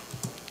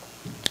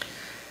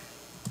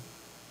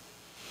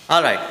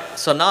All right,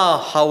 so now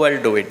how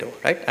well do we do,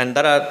 right? And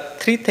there are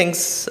three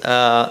things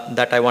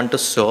that I want to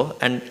show.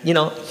 And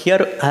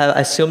here I have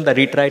assumed the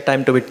retry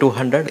time to be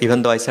 200,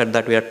 even though I said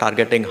that we are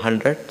targeting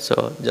 100.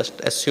 So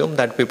just assume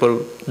that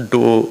people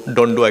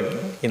don't do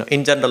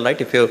in general,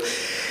 right? If you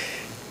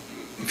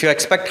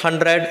expect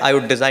 100, I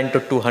would design to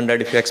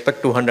 200. If you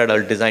expect 200,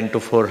 I'll design to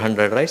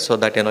 400, right? So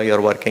that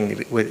you're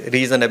working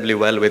reasonably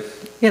well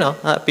with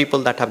people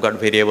that have got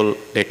variable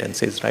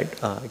latencies, right?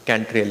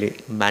 Can't really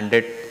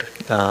mandate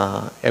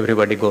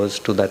everybody goes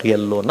to the real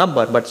low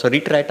number. But so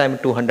retry time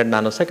 200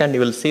 nanosecond, you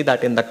will see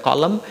that in the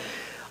column,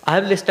 I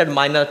have listed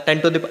minus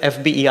 10 to the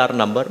FBER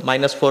number,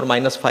 -4,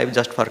 -5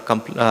 just for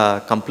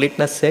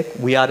completeness sake.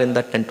 We are in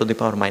the 10 to the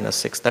power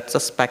 -6. That's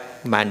a spec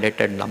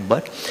mandated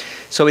number.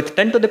 So with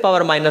 10 to the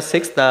power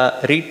 -6, the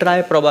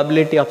retry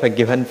probability of a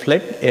given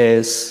flit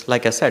is,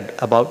 like I said,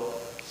 about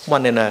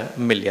 1 in a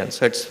million.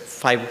 So it's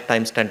 5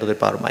 times 10 to the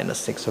power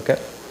 -6, okay?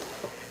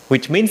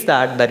 Which means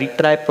that the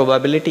retry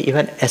probability,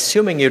 even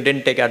assuming you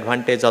didn't take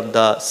advantage of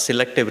the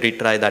selective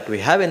retry that we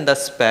have in the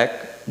spec,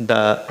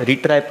 the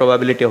retry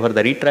probability over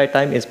the retry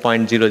time is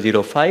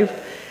 0.005.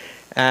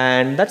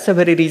 And that's a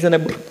very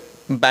reasonable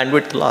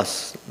bandwidth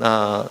loss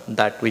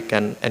that we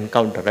can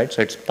encounter, right?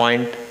 So it's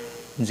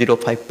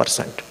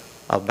 0.05%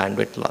 of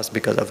bandwidth loss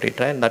because of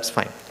retry, and that's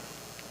fine.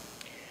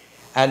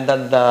 And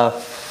then the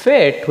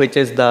FIT, which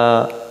is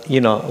the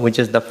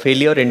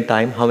failure in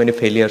time, how many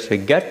failures we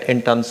get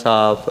in terms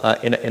of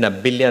in a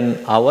billion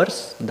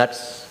hours, that's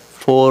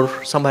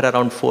somewhere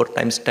around 4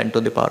 times 10 to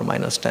the power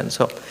 -10.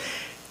 So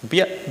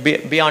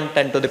beyond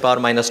 10 to the power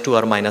 -2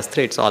 or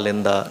 -3, it's all in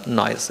the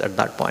noise at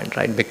that point,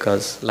 right?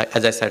 Because, like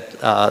as I said,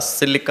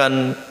 silicon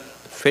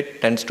FIT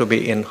tends to be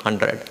in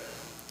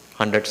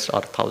hundreds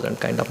or 1,000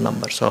 kind of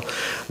number. So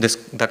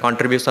the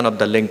contribution of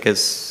the link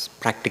is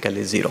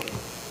practically 0.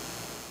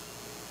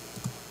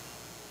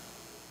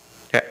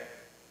 Okay.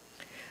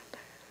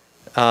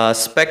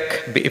 Spec,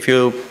 if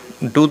you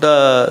do the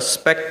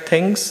spec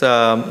things,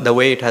 the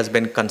way it has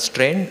been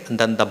constrained,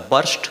 then the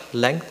burst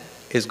length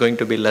is going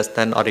to be less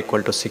than or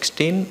equal to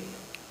 16.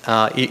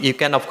 You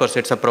can, of course,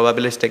 it's a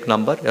probabilistic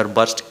number. Your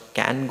burst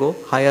can go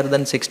higher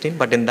than 16,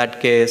 but in that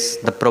case,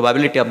 the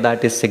probability of that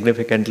is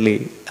significantly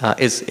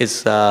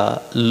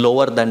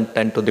lower than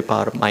 10 to the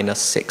power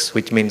 -6,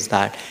 which means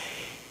that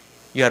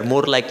you are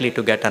more likely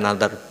to get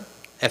another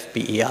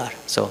FBER.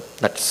 So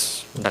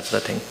that's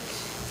the thing.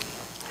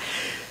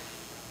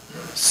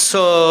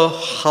 So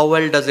how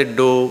well does it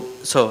do?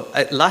 So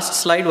last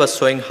slide was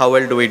showing how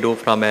well do we do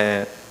from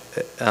a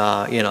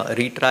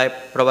retry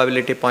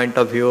probability point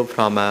of view,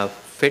 from a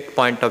FIT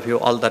point of view,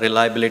 all the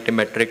reliability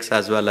metrics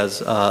as well as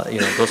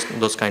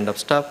those kind of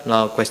stuff.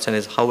 Now question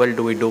is how well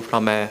do we do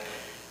from a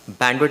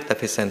bandwidth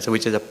efficiency,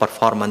 which is a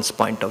performance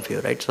point of view,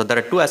 right? So there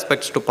are two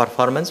aspects to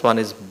performance. One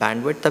is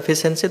bandwidth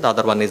efficiency, the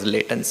other one is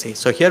latency.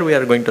 So here we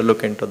are going to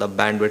look into the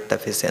bandwidth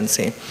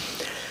efficiency.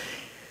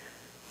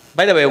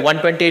 By the way,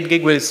 128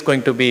 gig is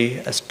going to be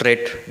a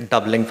straight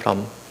doubling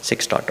from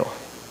 6.0.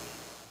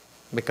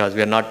 Because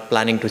we are not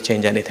planning to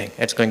change anything.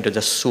 It's going to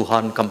just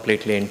shoehorn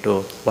completely into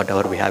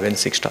whatever we have in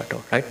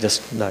 6.0, right?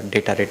 Just the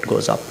data rate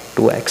goes up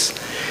 2x.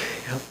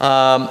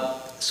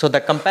 So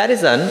the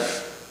comparison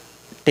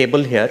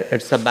table here,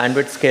 it's the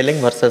bandwidth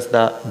scaling versus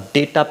the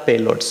data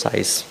payload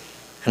size.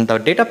 And the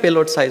data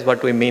payload size,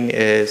 what we mean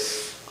is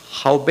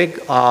how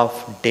big of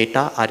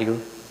data are you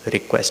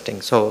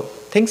requesting? So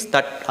things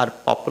that are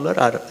popular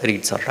are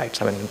reads or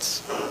writes. I mean,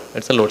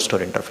 it's a load store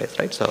interface,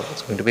 right? So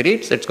it's going to be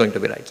reads, it's going to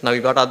be writes. Now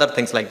you got other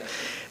things like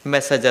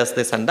messages,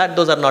 this and that.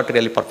 Those are not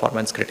really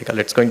performance critical.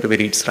 It's going to be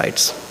reads,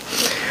 writes.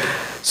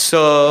 So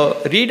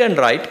read and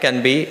write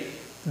can be,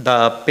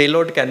 the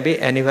payload can be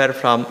anywhere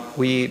from,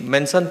 we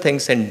mention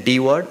things in D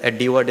word. A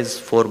D word is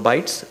 4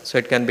 bytes. So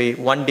it can be,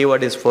 one D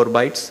word is 4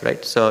 bytes,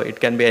 right? So it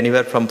can be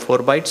anywhere from 4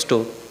 bytes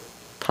to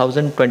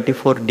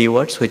 1024 D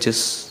words, which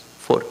is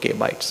 4K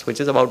bytes, which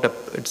is about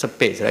it's a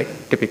page, right?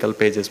 Typical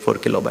page is 4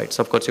 kilobytes.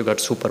 Of course, you got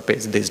super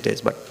page these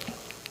days, but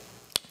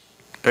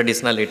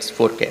traditionally it's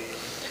 4K.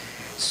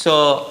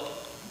 So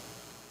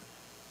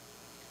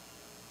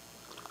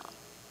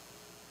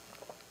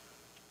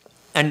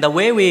and the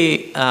way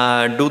we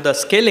do the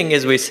scaling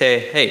is we say,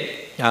 hey,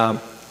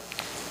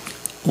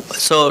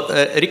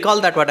 recall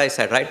that what I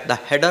said, right? The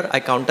header I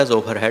count as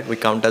overhead, we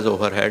count as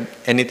overhead.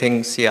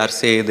 Anything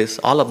CRC, this,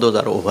 all of those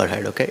are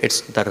overhead, okay?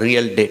 It's the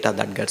real data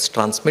that gets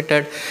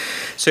transmitted.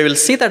 So you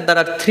will see that there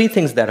are 3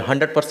 things there,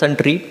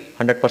 100% read,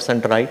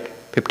 100% write,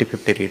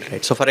 50-50 read,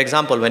 right? So for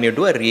example, when you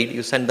do a read,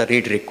 you send the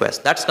read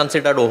request. That's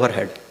considered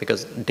overhead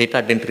because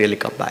data didn't really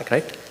come back,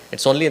 right?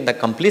 It's only in the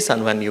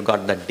completion when you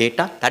got the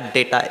data. That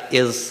data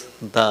is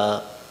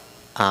the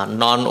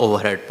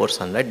non-overhead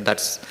portion, right?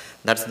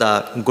 That's the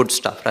good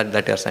stuff, right,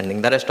 that you're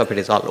sending. The rest of it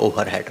is all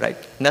overhead, right?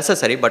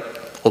 Necessary, but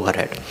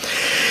overhead.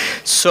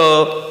 So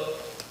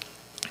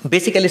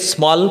basically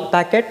small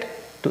packet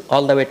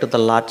all the way to the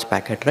large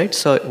packet, right?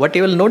 So what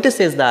you will notice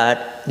is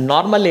that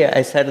normally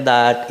I said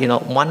that,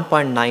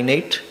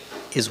 1.98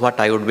 is what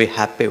I would be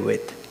happy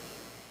with.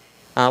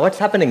 What's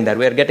happening there?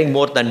 We are getting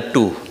more than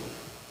 2.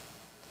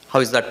 How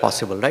is that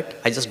possible, right?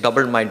 I just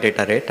doubled my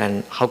data rate,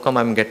 and how come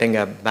I'm getting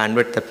a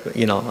bandwidth that,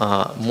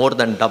 more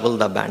than double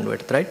the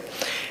bandwidth, right?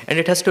 And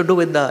it has to do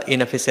with the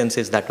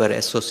inefficiencies that were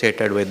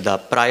associated with the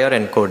prior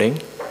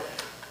encoding,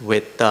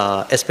 with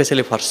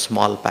especially for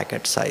small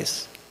packet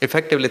size.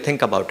 Effectively,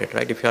 think about it,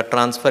 right? If you are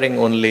transferring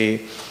only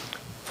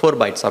 4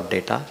 bytes of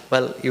data,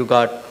 well, you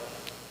got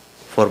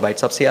 4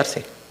 bytes of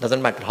CRC.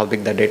 Doesn't matter how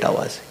big the data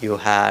was. You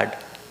had,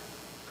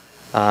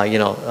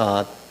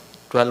 12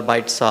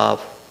 bytes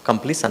of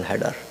completion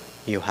header.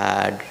 You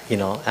had,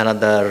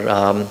 another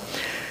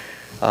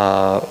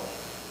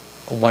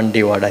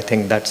 1D word, I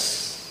think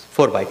that's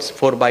 4 bytes.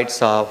 4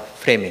 bytes of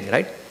framing,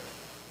 right?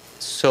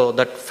 So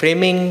that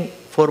framing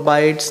 4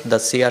 bytes, the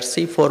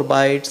CRC 4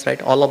 bytes,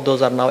 right? All of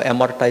those are now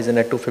amortized in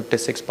a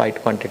 256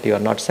 byte quantity. You are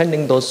not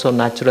sending those, so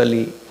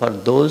naturally for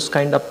those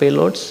kind of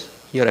payloads,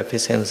 your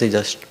efficiency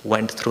just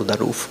went through the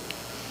roof.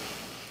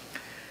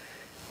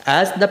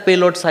 As the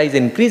payload size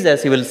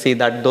increases, you will see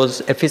that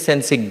those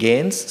efficiency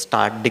gains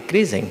start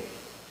decreasing.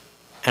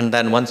 And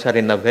then once you are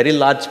in a very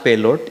large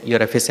payload,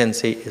 your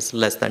efficiency is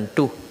less than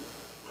 2.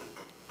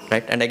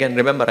 Right? And again,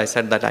 remember I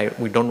said that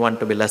we don't want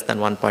to be less than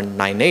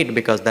 1.98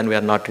 because then we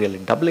are not really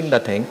doubling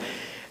the thing.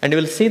 And you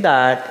will see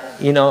that,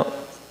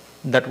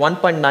 that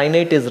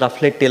 1.98 is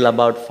roughly till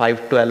about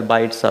 512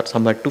 bytes or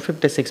somewhere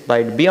 256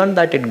 bytes. Beyond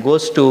that, it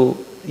goes to,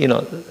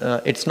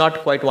 it's not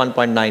quite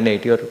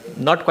 1.98. You're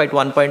not quite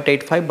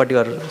 1.85, but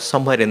you're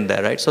somewhere in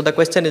there, right? So the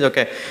question is,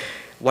 okay,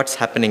 what's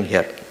happening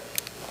here?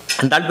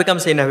 And that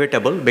becomes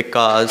inevitable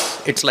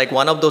because it's like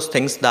one of those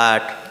things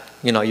that,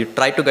 you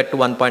try to get to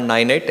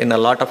 1.98. In a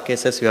lot of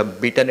cases, you have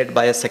beaten it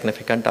by a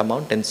significant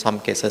amount. In some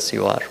cases,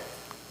 you are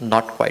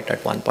not quite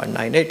at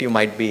 1.98. You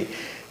might be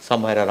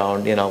somewhere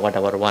around,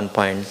 whatever,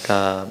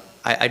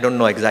 I don't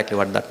know exactly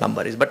what that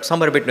number is, but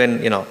somewhere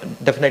between,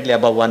 definitely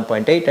above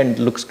 1.8 and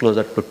looks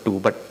closer to 2,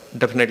 but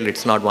definitely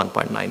it's not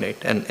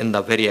 1.98 and in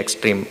the very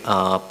extreme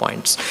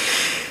points.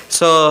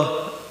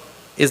 So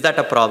is that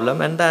a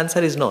problem? And the answer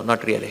is no,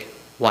 not really.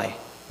 Why?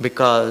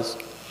 Because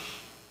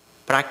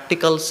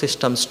practical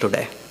systems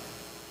today,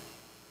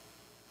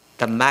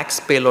 the max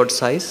payload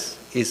size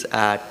is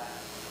at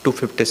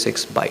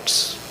 256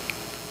 bytes.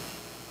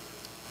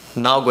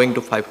 Now going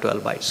to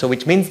 512 bytes. So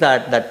which means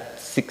that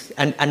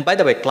and by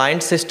the way,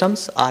 client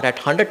systems are at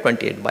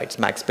 128 bytes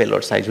max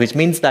payload size, which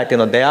means that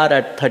they are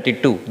at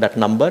 32, that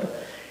number,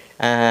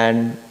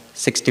 and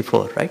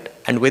 64, right?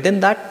 And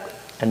within that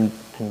and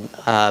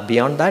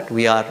beyond that,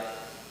 we are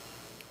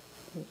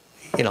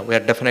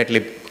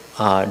definitely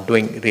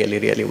doing really,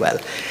 really well.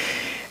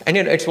 And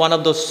it's one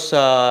of those,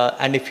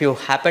 and if you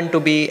happen to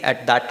be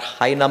at that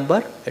high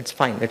number, it's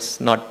fine. It's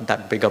not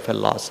that big of a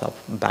loss of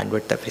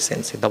bandwidth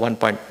efficiency, the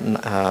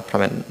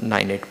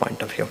 1.98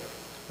 point of view.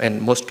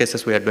 In most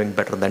cases, we are doing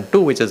better than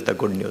 2, which is the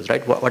good news,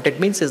 right? What it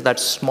means is that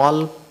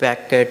small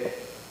packet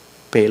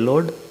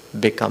payload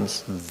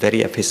becomes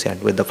very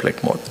efficient with the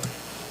Flit mode.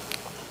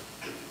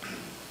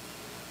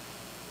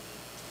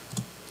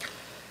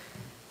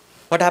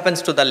 What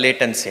happens to the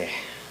latency?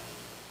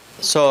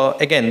 So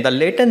again, the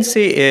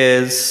latency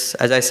is,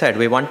 as I said,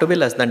 we want to be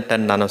less than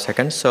 10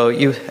 nanoseconds. So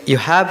you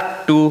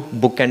have 2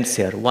 bookends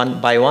here,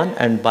 1 by 1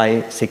 and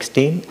by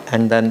 16,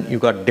 and then you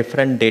got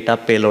different data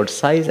payload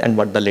size and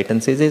what the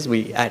latencies is.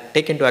 We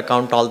take into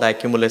account all the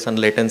accumulation,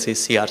 latency,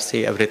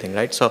 CRC, everything,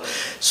 right? So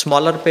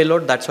smaller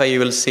payload, that's why you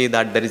will see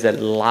that there is a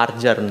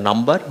larger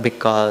number,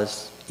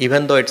 because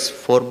even though it's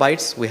 4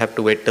 bytes, we have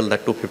to wait till the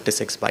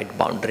 256 byte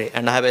boundary.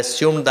 And I have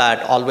assumed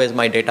that always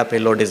my data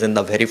payload is in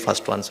the very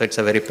first one. So it's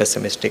a very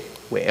pessimistic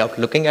way of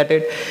looking at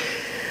it.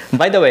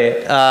 By the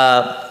way,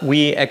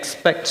 we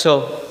expect,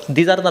 so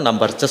these are the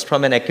numbers just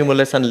from an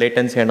accumulation,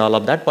 latency and all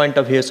of that point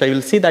of view. So you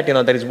will see that,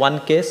 there is one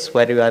case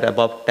where you are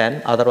above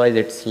 10, otherwise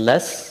it's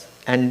less.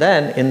 And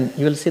then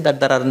you will see that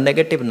there are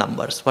negative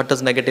numbers. What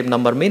does negative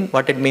number mean?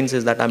 What it means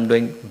is that I'm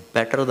doing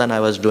better than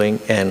I was doing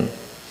in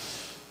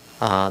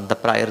the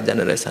prior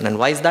generation. And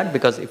why is that?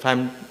 Because if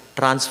I'm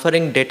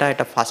transferring data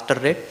at a faster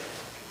rate,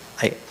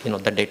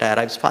 the data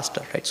arrives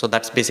faster, right? So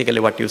that's basically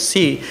what you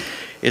see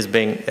is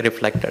being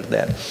reflected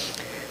there.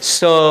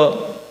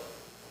 So,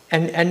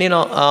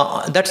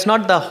 that's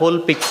not the whole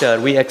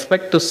picture. We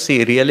expect to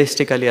see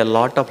realistically a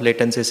lot of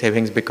latency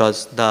savings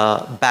because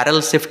the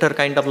barrel shifter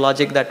kind of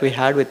logic that we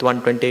had with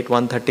 128,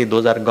 130,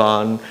 those are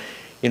gone.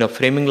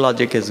 Framing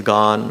logic is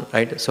gone,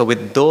 right? So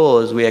with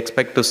those, we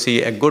expect to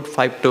see a good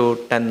 5 to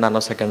 10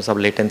 nanoseconds of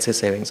latency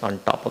savings on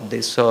top of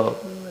this. So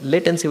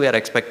latency, we are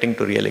expecting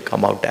to really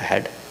come out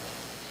ahead.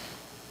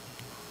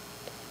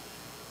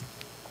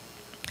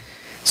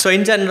 So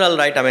in general,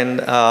 right,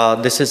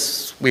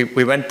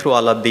 we went through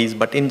all of these,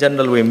 but in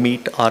general, we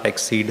meet or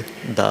exceed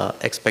the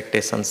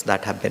expectations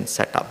that have been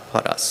set up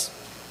for us.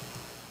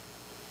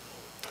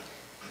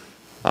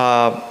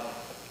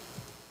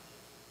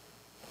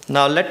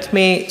 Now let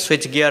me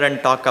switch gear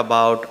and talk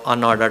about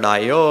unordered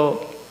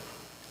I/O.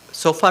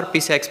 So far,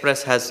 PCI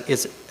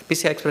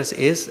Express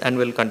is and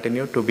will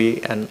continue to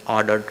be an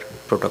ordered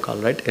protocol,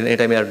 right?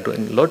 Anytime you are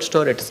doing load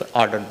store, it's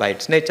ordered by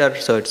its nature,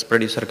 so it's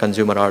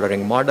producer-consumer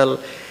ordering model.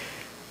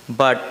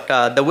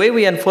 But the way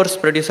we enforce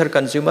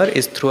producer-consumer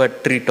is through a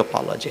tree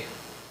topology.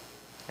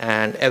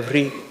 And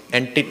every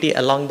entity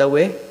along the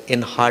way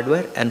in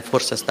hardware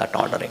enforces that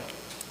ordering.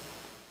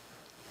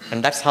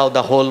 And that's how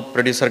the whole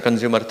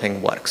producer-consumer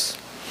thing works.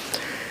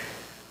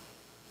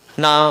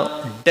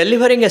 Now,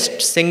 delivering a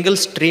single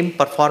stream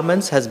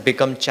performance has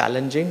become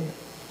challenging,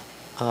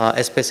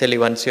 especially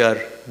once you are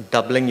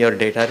doubling your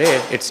data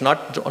rate. It's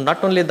not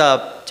only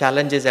the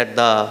challenges at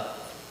the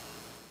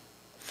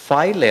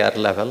file layer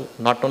level,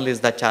 not only is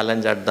the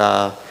challenge at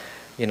the,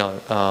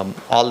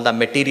 all the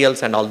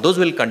materials and all those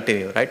will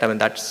continue, right? I mean,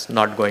 that's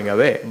not going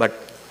away, but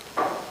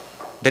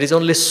there is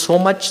only so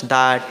much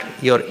that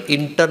your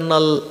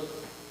internal,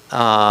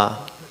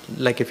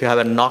 like if you have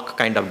a NOC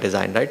kind of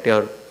design, right?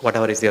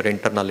 Whatever is your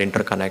internal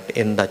interconnect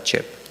in the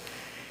chip.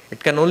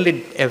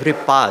 Every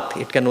path,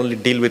 it can only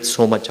deal with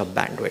so much of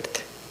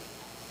bandwidth.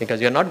 Because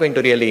you're not going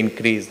to really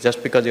increase,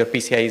 just because your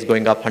PCI is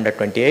going up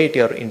 128,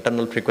 your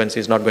internal frequency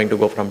is not going to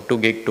go from 2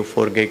 gig to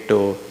 4 gig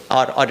to,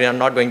 or you're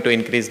not going to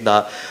increase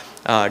the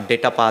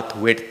data path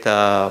width,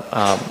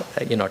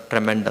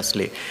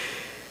 tremendously.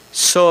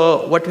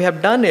 So what we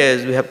have done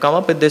is we have come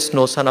up with this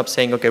notion of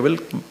saying, okay, we'll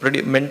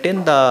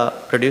maintain the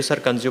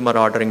producer-consumer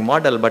ordering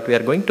model, but we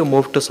are going to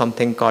move to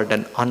something called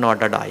an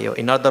unordered I/O.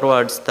 In other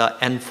words, the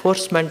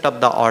enforcement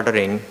of the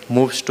ordering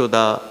moves to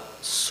the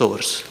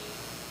source.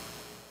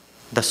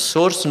 The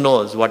source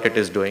knows what it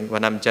is doing.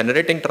 When I'm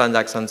generating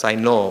transactions, I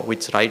know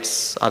which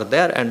writes are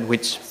there and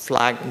which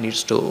flag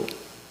needs to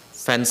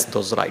fence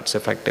those writes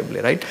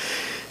effectively, right?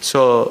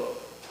 So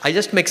I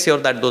just make sure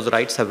that those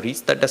writes have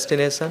reached the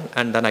destination,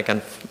 and then I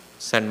can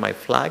send my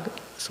flag,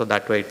 so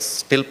that way it's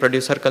still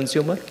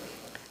producer-consumer.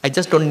 I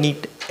just don't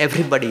need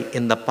everybody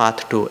in the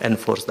path to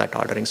enforce that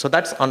ordering. So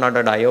that's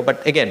unordered I/O,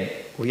 but again,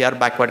 we are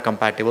backward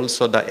compatible,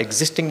 so the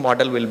existing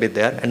model will be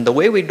there. And the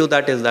way we do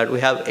that is that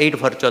we have 8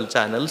 virtual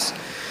channels.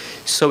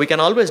 So we can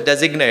always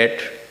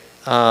designate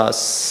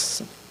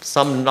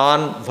some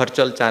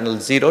non-virtual channel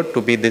 0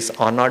 to be this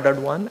unordered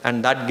one,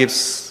 and that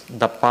gives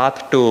the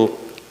path to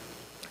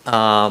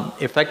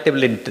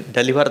effectively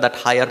deliver that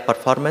higher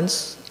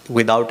performance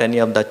without any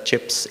of the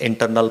chip's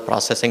internal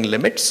processing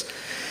limits.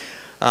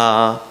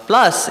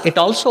 Plus, it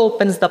also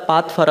opens the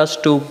path for us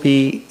to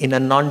be in a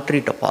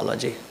non-tree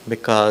topology,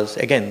 because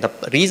again, the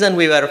reason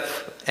we were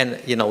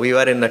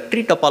in a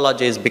tree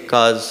topology is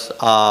because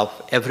of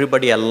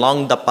everybody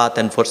along the path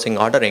enforcing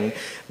ordering.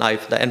 Now,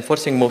 if the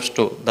enforcing moves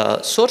to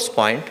the source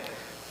point,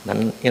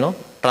 then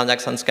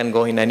transactions can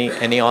go in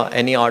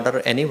any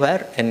order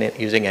anywhere and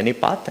using any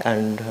path,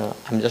 and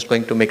I'm just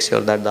going to make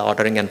sure that the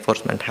ordering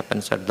enforcement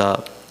happens at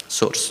the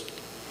source.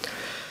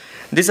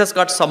 This has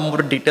got some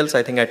more details.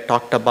 I think I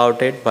talked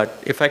about it,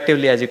 but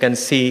effectively, as you can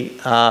see,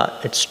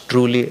 it's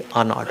truly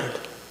unordered.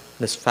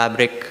 This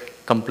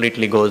fabric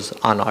completely goes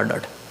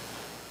unordered.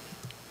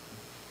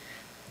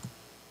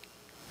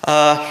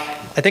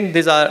 I think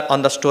these are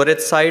on the storage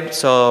side.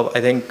 So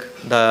I think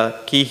the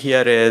key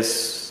here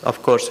is,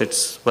 of course,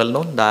 it's well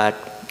known that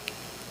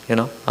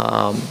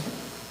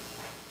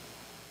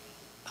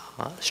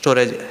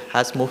storage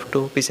has moved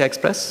to PCI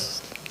Express.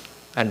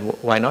 And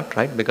why not,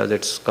 right? Because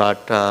it's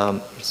got,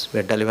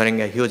 we're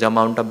delivering a huge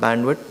amount of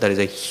bandwidth. There is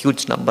a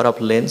huge number of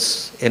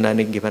lanes in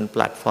any given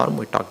platform.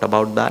 We talked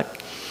about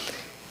that.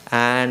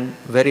 And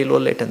very low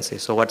latency.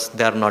 So what's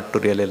there not to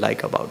really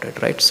like about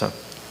it, right? So,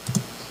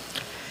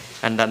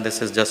 and then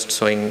this is just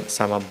showing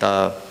some of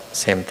the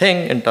same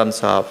thing in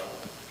terms of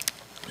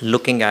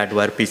looking at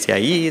where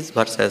PCIe is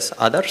versus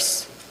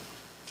others.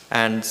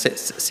 And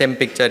same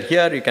picture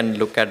here, you can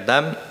look at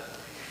them.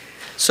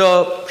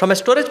 So from a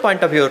storage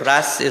point of view,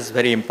 RAS is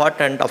very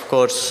important. Of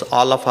course,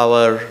 all of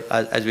our,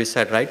 as we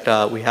said,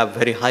 right, we have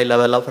very high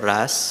level of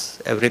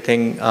RAS.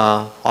 Everything,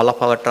 all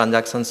of our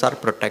transactions are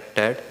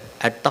protected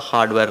at the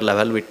hardware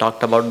level. We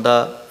talked about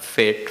the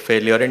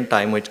failure in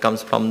time, which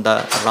comes from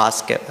the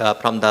RAS,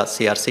 from the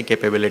CRC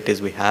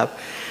capabilities we have.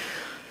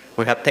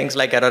 We have things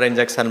like error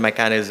injection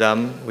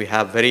mechanism. We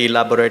have very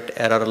elaborate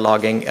error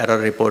logging, error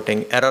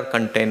reporting, error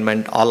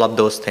containment, all of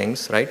those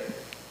things, right?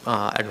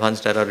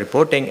 Advanced error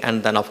reporting,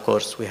 and then of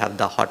course we have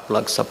the hot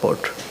plug support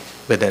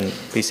within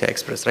PCI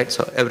Express, right?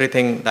 So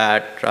everything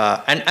that,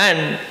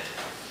 and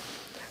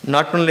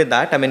not only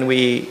that, I mean,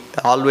 we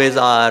always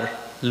are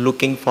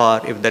looking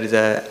for, if there is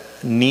a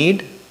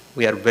need,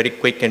 we are very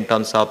quick in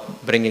terms of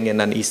bringing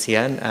in an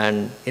ECN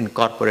and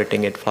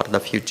incorporating it for the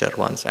future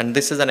ones. And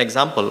this is an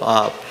example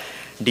of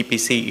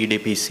DPC,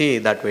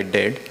 eDPC that we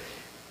did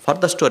for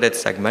the storage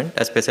segment,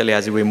 especially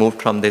as we moved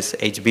from this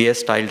HBA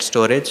style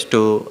storage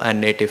to a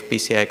native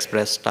PCI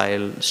Express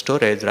style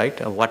storage,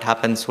 right? What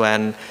happens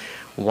when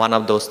one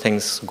of those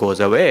things goes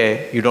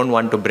away? You don't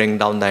want to bring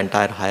down the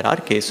entire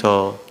hierarchy.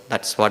 So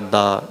that's what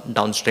the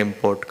downstream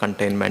port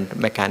containment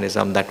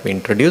mechanism that we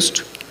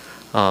introduced.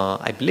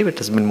 I believe it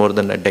has been more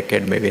than a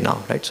decade maybe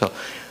now, right? So,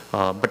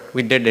 but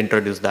we did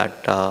introduce that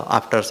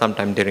after some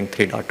time during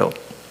 3.0.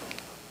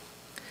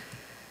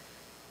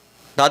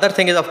 The other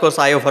thing is, of course,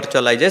 I/O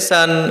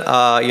virtualization.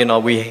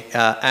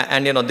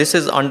 This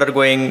is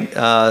undergoing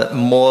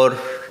more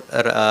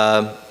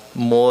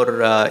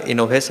more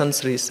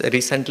innovations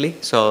recently.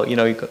 So, you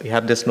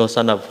have this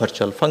notion of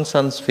virtual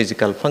functions,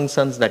 physical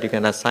functions that you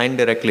can assign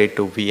directly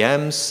to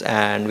VMs,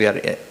 and we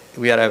are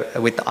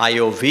with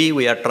IOV,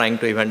 we are trying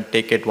to even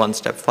take it one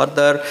step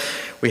further.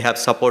 We have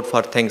support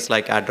for things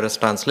like address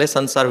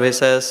translation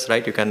services,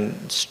 right? You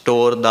can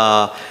store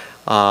the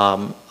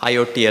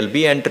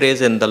IOTLB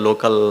entries in the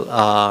local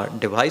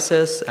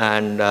devices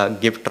and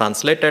give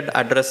translated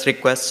address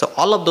requests. So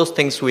all of those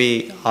things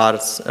we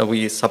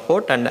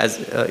support, and as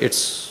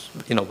it's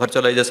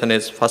virtualization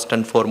is first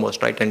and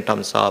foremost, right? In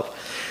terms of,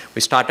 we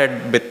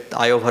started with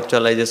IO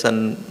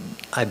virtualization,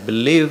 I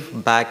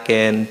believe back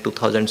in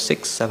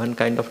 2006-7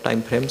 kind of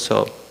time frame.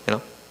 So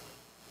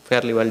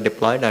fairly well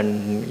deployed,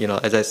 and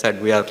as I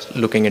said, we are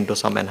looking into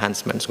some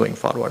enhancements going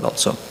forward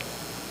also.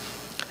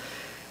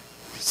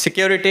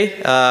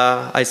 Security,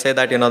 I say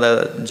that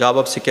the job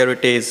of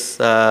security is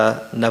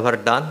never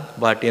done,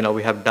 but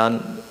we have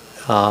done,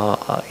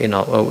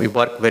 we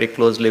work very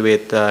closely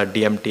with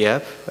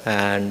DMTF,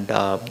 and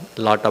a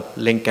lot of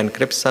link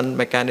encryption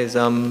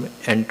mechanism,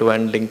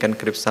 end-to-end link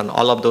encryption,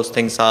 all of those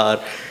things are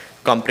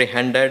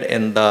comprehended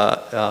in the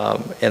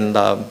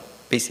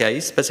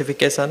PCIe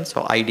specification.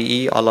 So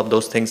IDE, all of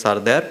those things are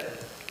there,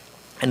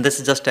 and this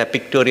is just a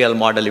pictorial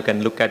model. You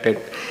can look at it.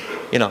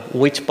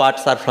 Which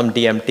parts are from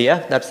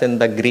DMTF, that's in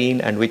the green,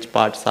 and which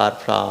parts are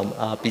from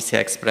PCI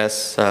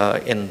Express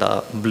in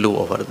the blue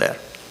over there.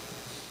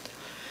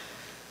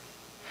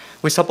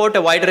 We support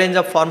a wide range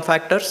of form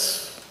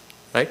factors,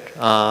 right?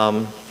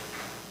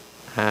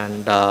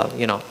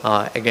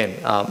 Again,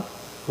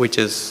 which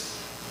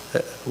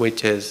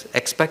is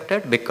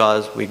expected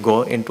because we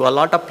go into a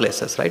lot of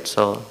places, right?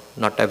 So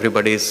not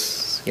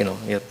everybody's,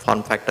 your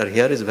form factor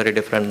here is very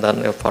different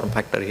than your form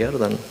factor here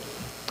than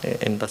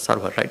in the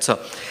server, right?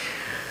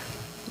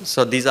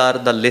 So these are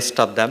the list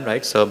of them,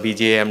 right? So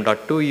BGA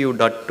M.2,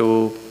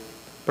 U.2,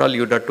 probably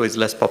U.2 is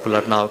less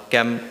popular now.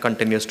 CHEM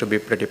continues to be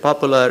pretty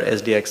popular,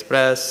 SD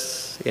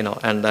Express,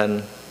 and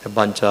then a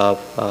bunch of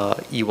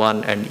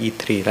E1 and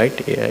E3, right?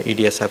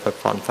 EDSFF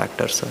form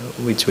factors,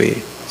 which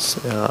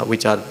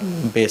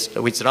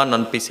run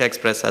on PCI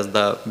Express as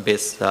the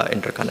base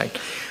interconnect.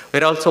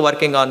 We're also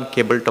working on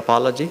cable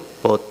topology,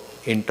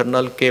 both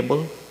internal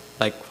cable,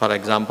 like for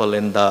example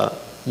in the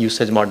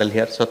usage model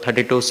here. So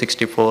 32,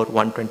 64,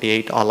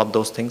 128, all of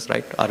those things,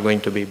 right, are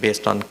going to be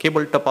based on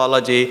cable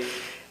topology.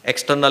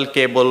 External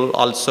cable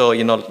also,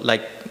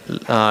 like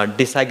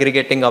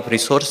disaggregating of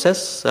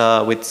resources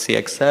with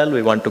CXL.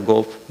 We want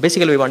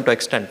to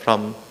extend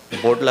from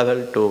board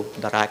level to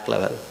the rack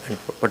level and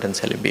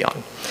potentially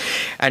beyond.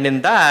 And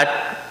in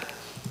that,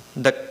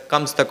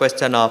 comes the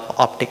question of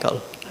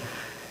optical.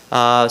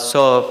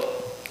 So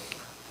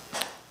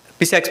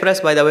PCI Express,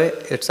 by the way,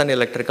 it's an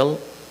electrical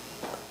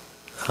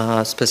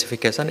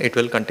specification. It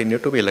will continue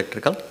to be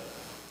electrical,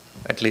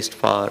 at least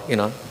for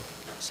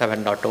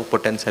 7.0,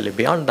 potentially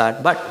beyond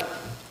that. But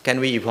can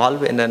we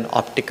evolve in an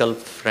optical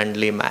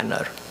friendly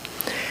manner?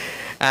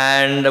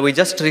 And we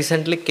just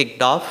recently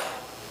kicked off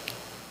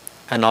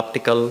an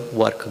optical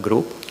work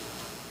group,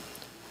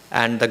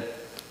 and the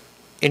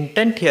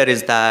intent here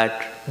is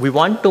that we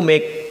want to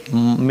make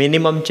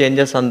minimum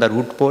changes on the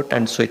root port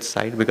and switch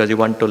side, because you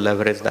want to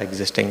leverage the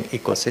existing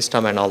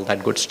ecosystem and all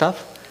that good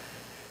stuff.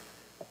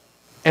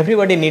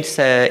 Everybody needs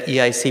a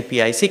EIC,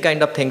 PIC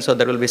kind of thing, so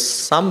there will be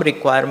some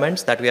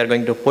requirements that we are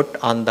going to put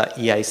on the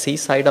EIC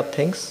side of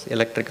things,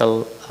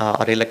 electrical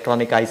or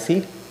electronic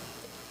IC.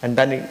 And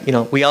then,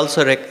 we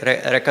also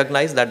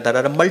recognize that there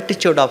are a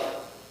multitude of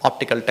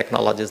optical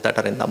technologies that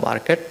are in the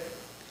market.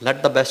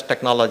 Let the best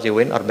technology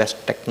win, or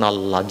best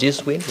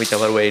technologies win,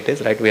 whichever way it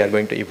is, right? We are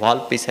going to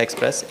evolve PCI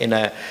Express in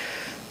a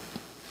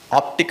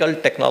optical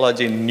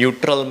technology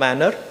neutral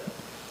manner.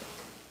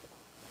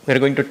 We're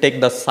going to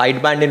take the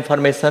sideband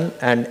information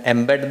and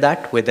embed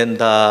that within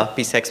the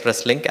PCI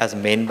Express link as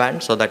main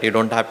band, so that you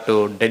don't have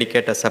to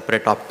dedicate a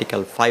separate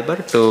optical fiber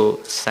to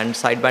send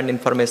sideband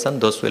information.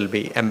 Those will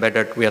be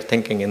embedded, we are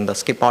thinking, in the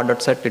skip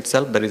ordered set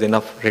itself. There is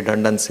enough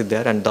redundancy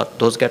there, and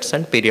those get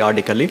sent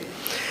periodically.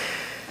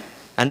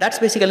 And that's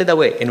basically the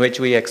way in which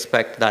we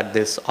expect that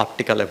this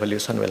optical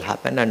evolution will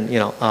happen. And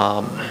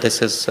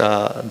this is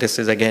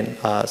again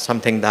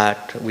something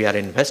that we are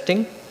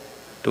investing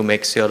to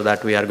make sure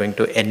that we are going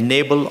to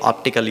enable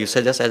optical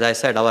usages. As I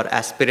said, our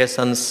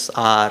aspirations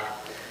are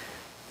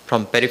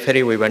from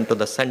periphery, we went to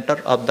the center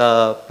of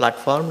the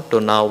platform, to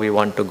now we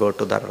want to go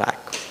to the rack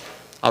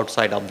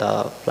outside of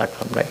the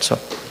platform, right? So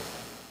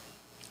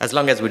as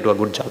long as we do a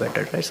good job at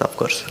it, right? So of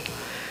course.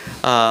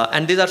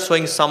 And these are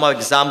showing some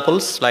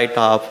examples, right,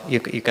 of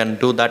you can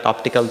do that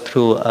optical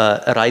through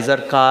a riser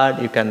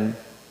card. You can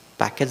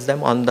package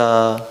them on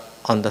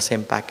the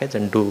same package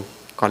and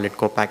call it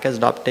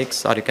co-packaged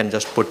optics, or you can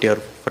just put your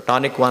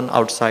photonic one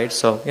outside.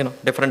 So,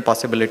 different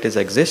possibilities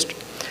exist.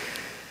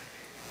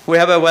 We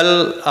have a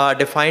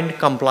well-defined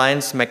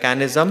compliance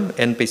mechanism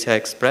in PCI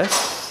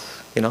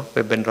Express.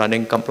 We've been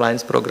running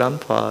compliance program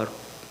for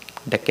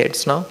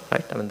decades now,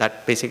 right? I mean,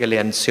 that basically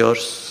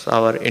ensures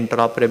our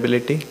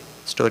interoperability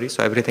story.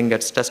 So everything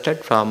gets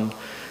tested from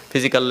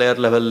physical layer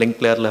level,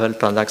 link layer level,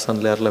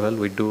 transaction layer level.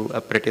 We do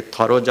a pretty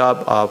thorough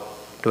job of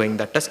doing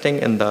the testing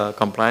in the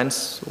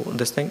compliance,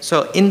 this thing.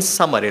 So in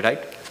summary,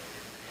 right,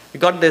 we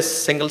got this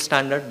single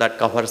standard that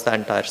covers the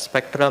entire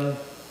spectrum.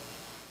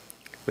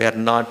 We are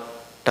not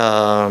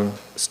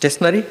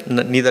stationary,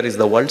 neither is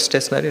the world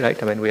stationary,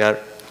 right? I mean, we are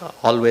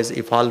always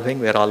evolving,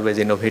 we are always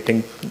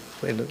innovating.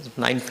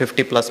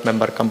 950 plus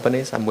member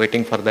companies. I'm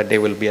waiting for the day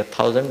will be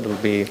 1,000. It will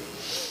be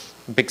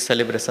big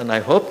celebration, I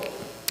hope.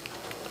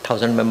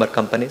 1,000 member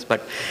companies,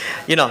 but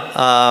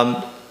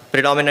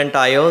predominant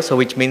IO, so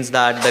which means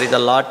that there is a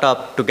lot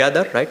of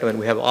together, right? I mean,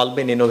 we have all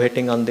been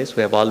innovating on this.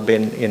 We have all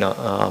been,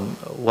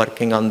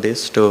 working on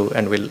this too,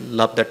 and we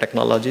love the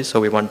technology. So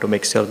we want to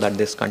make sure that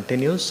this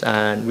continues,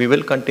 and we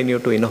will continue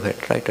to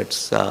innovate, right? It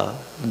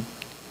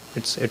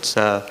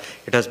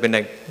has been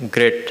a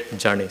great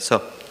journey.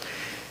 So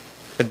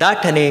with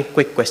that, any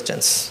quick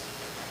questions?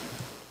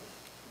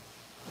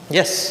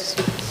 Yes.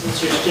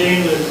 Since you're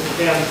staying with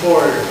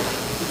PAM4,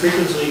 the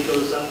frequency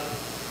goes up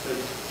by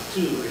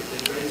 2, I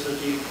think, right? So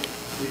do you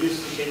reduce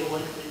the cable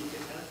length that you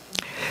can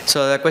have?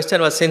 So the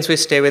question was, since we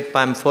stay with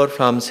PAM4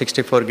 from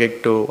 64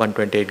 gig to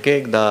 128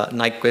 gig, the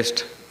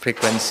Nyquist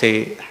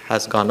frequency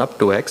has gone up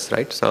 2x,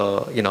 right?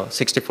 So,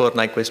 64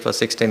 Nyquist was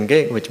 16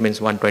 gig, which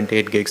means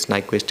 128 gigs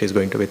Nyquist is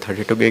going to be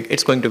 32 gig.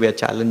 It's going to be a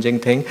challenging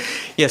thing.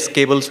 Yes,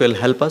 cables will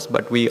help us,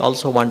 but we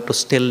also want to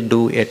still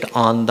do it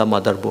on the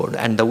motherboard.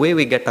 And the way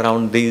we get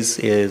around these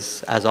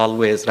is, as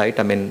always, right?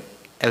 I mean,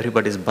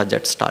 everybody's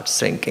budget starts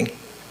shrinking.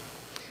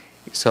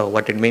 So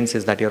what it means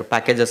is that your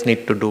packages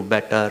need to do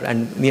better,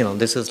 and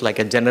this is like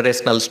a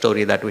generational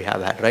story that we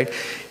have had, right?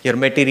 Your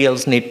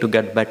materials need to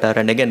get better,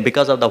 and again,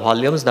 because of the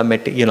volumes,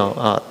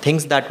 the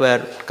things that were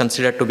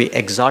considered to be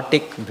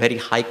exotic, very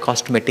high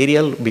cost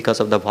material, because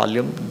of the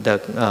volume,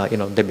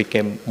 they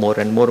became more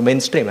and more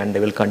mainstream, and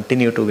they will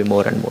continue to be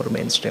more and more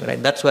mainstream,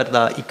 right? That's where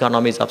the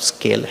economies of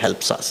scale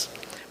helps us.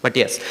 But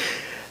yes,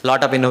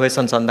 lot of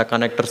innovations on the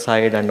connector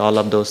side and all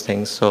of those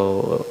things.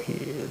 So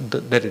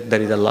there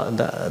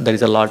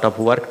is a lot of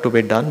work to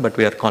be done, but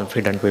we are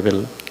confident we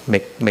will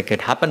make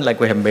it happen like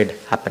we have made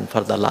happen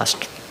for the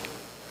last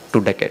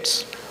 2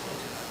 decades.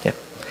 Yeah,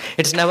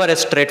 it's never a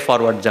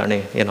straightforward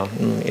journey.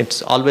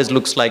 It's always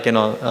looks like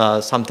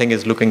something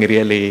is looking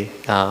really.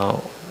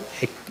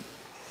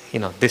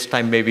 This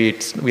time maybe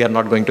we are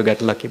not going to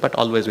get lucky, but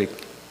always we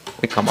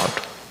come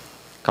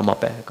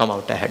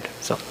out ahead.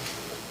 So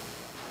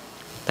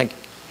thank you.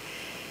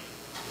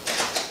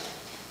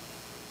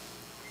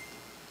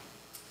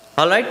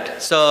 All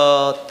right,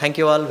 so thank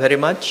you all very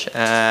much,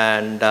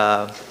 and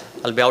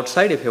I'll be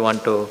outside if you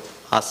want to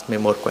ask me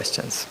more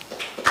questions.